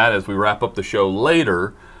have that as we wrap up the show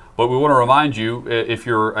later. But we want to remind you, if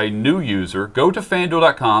you're a new user, go to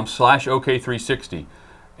FanDuel.com/OK360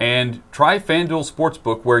 and try FanDuel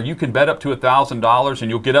Sportsbook, where you can bet up to $1,000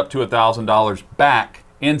 and you'll get up to $1,000 back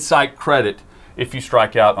in site credit if you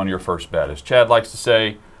strike out on your first bet. As Chad likes to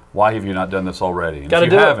say, why have you not done this already? And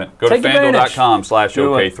if you haven't, go to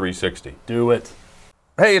FanDuel.com/OK360. Do it.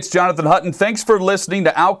 Hey, it's Jonathan Hutton. Thanks for listening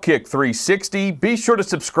to Outkick 360. Be sure to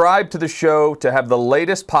subscribe to the show to have the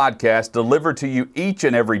latest podcast delivered to you each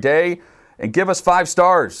and every day. And give us 5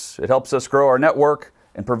 stars. It helps us grow our network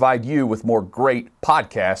and provide you with more great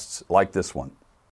podcasts like this one.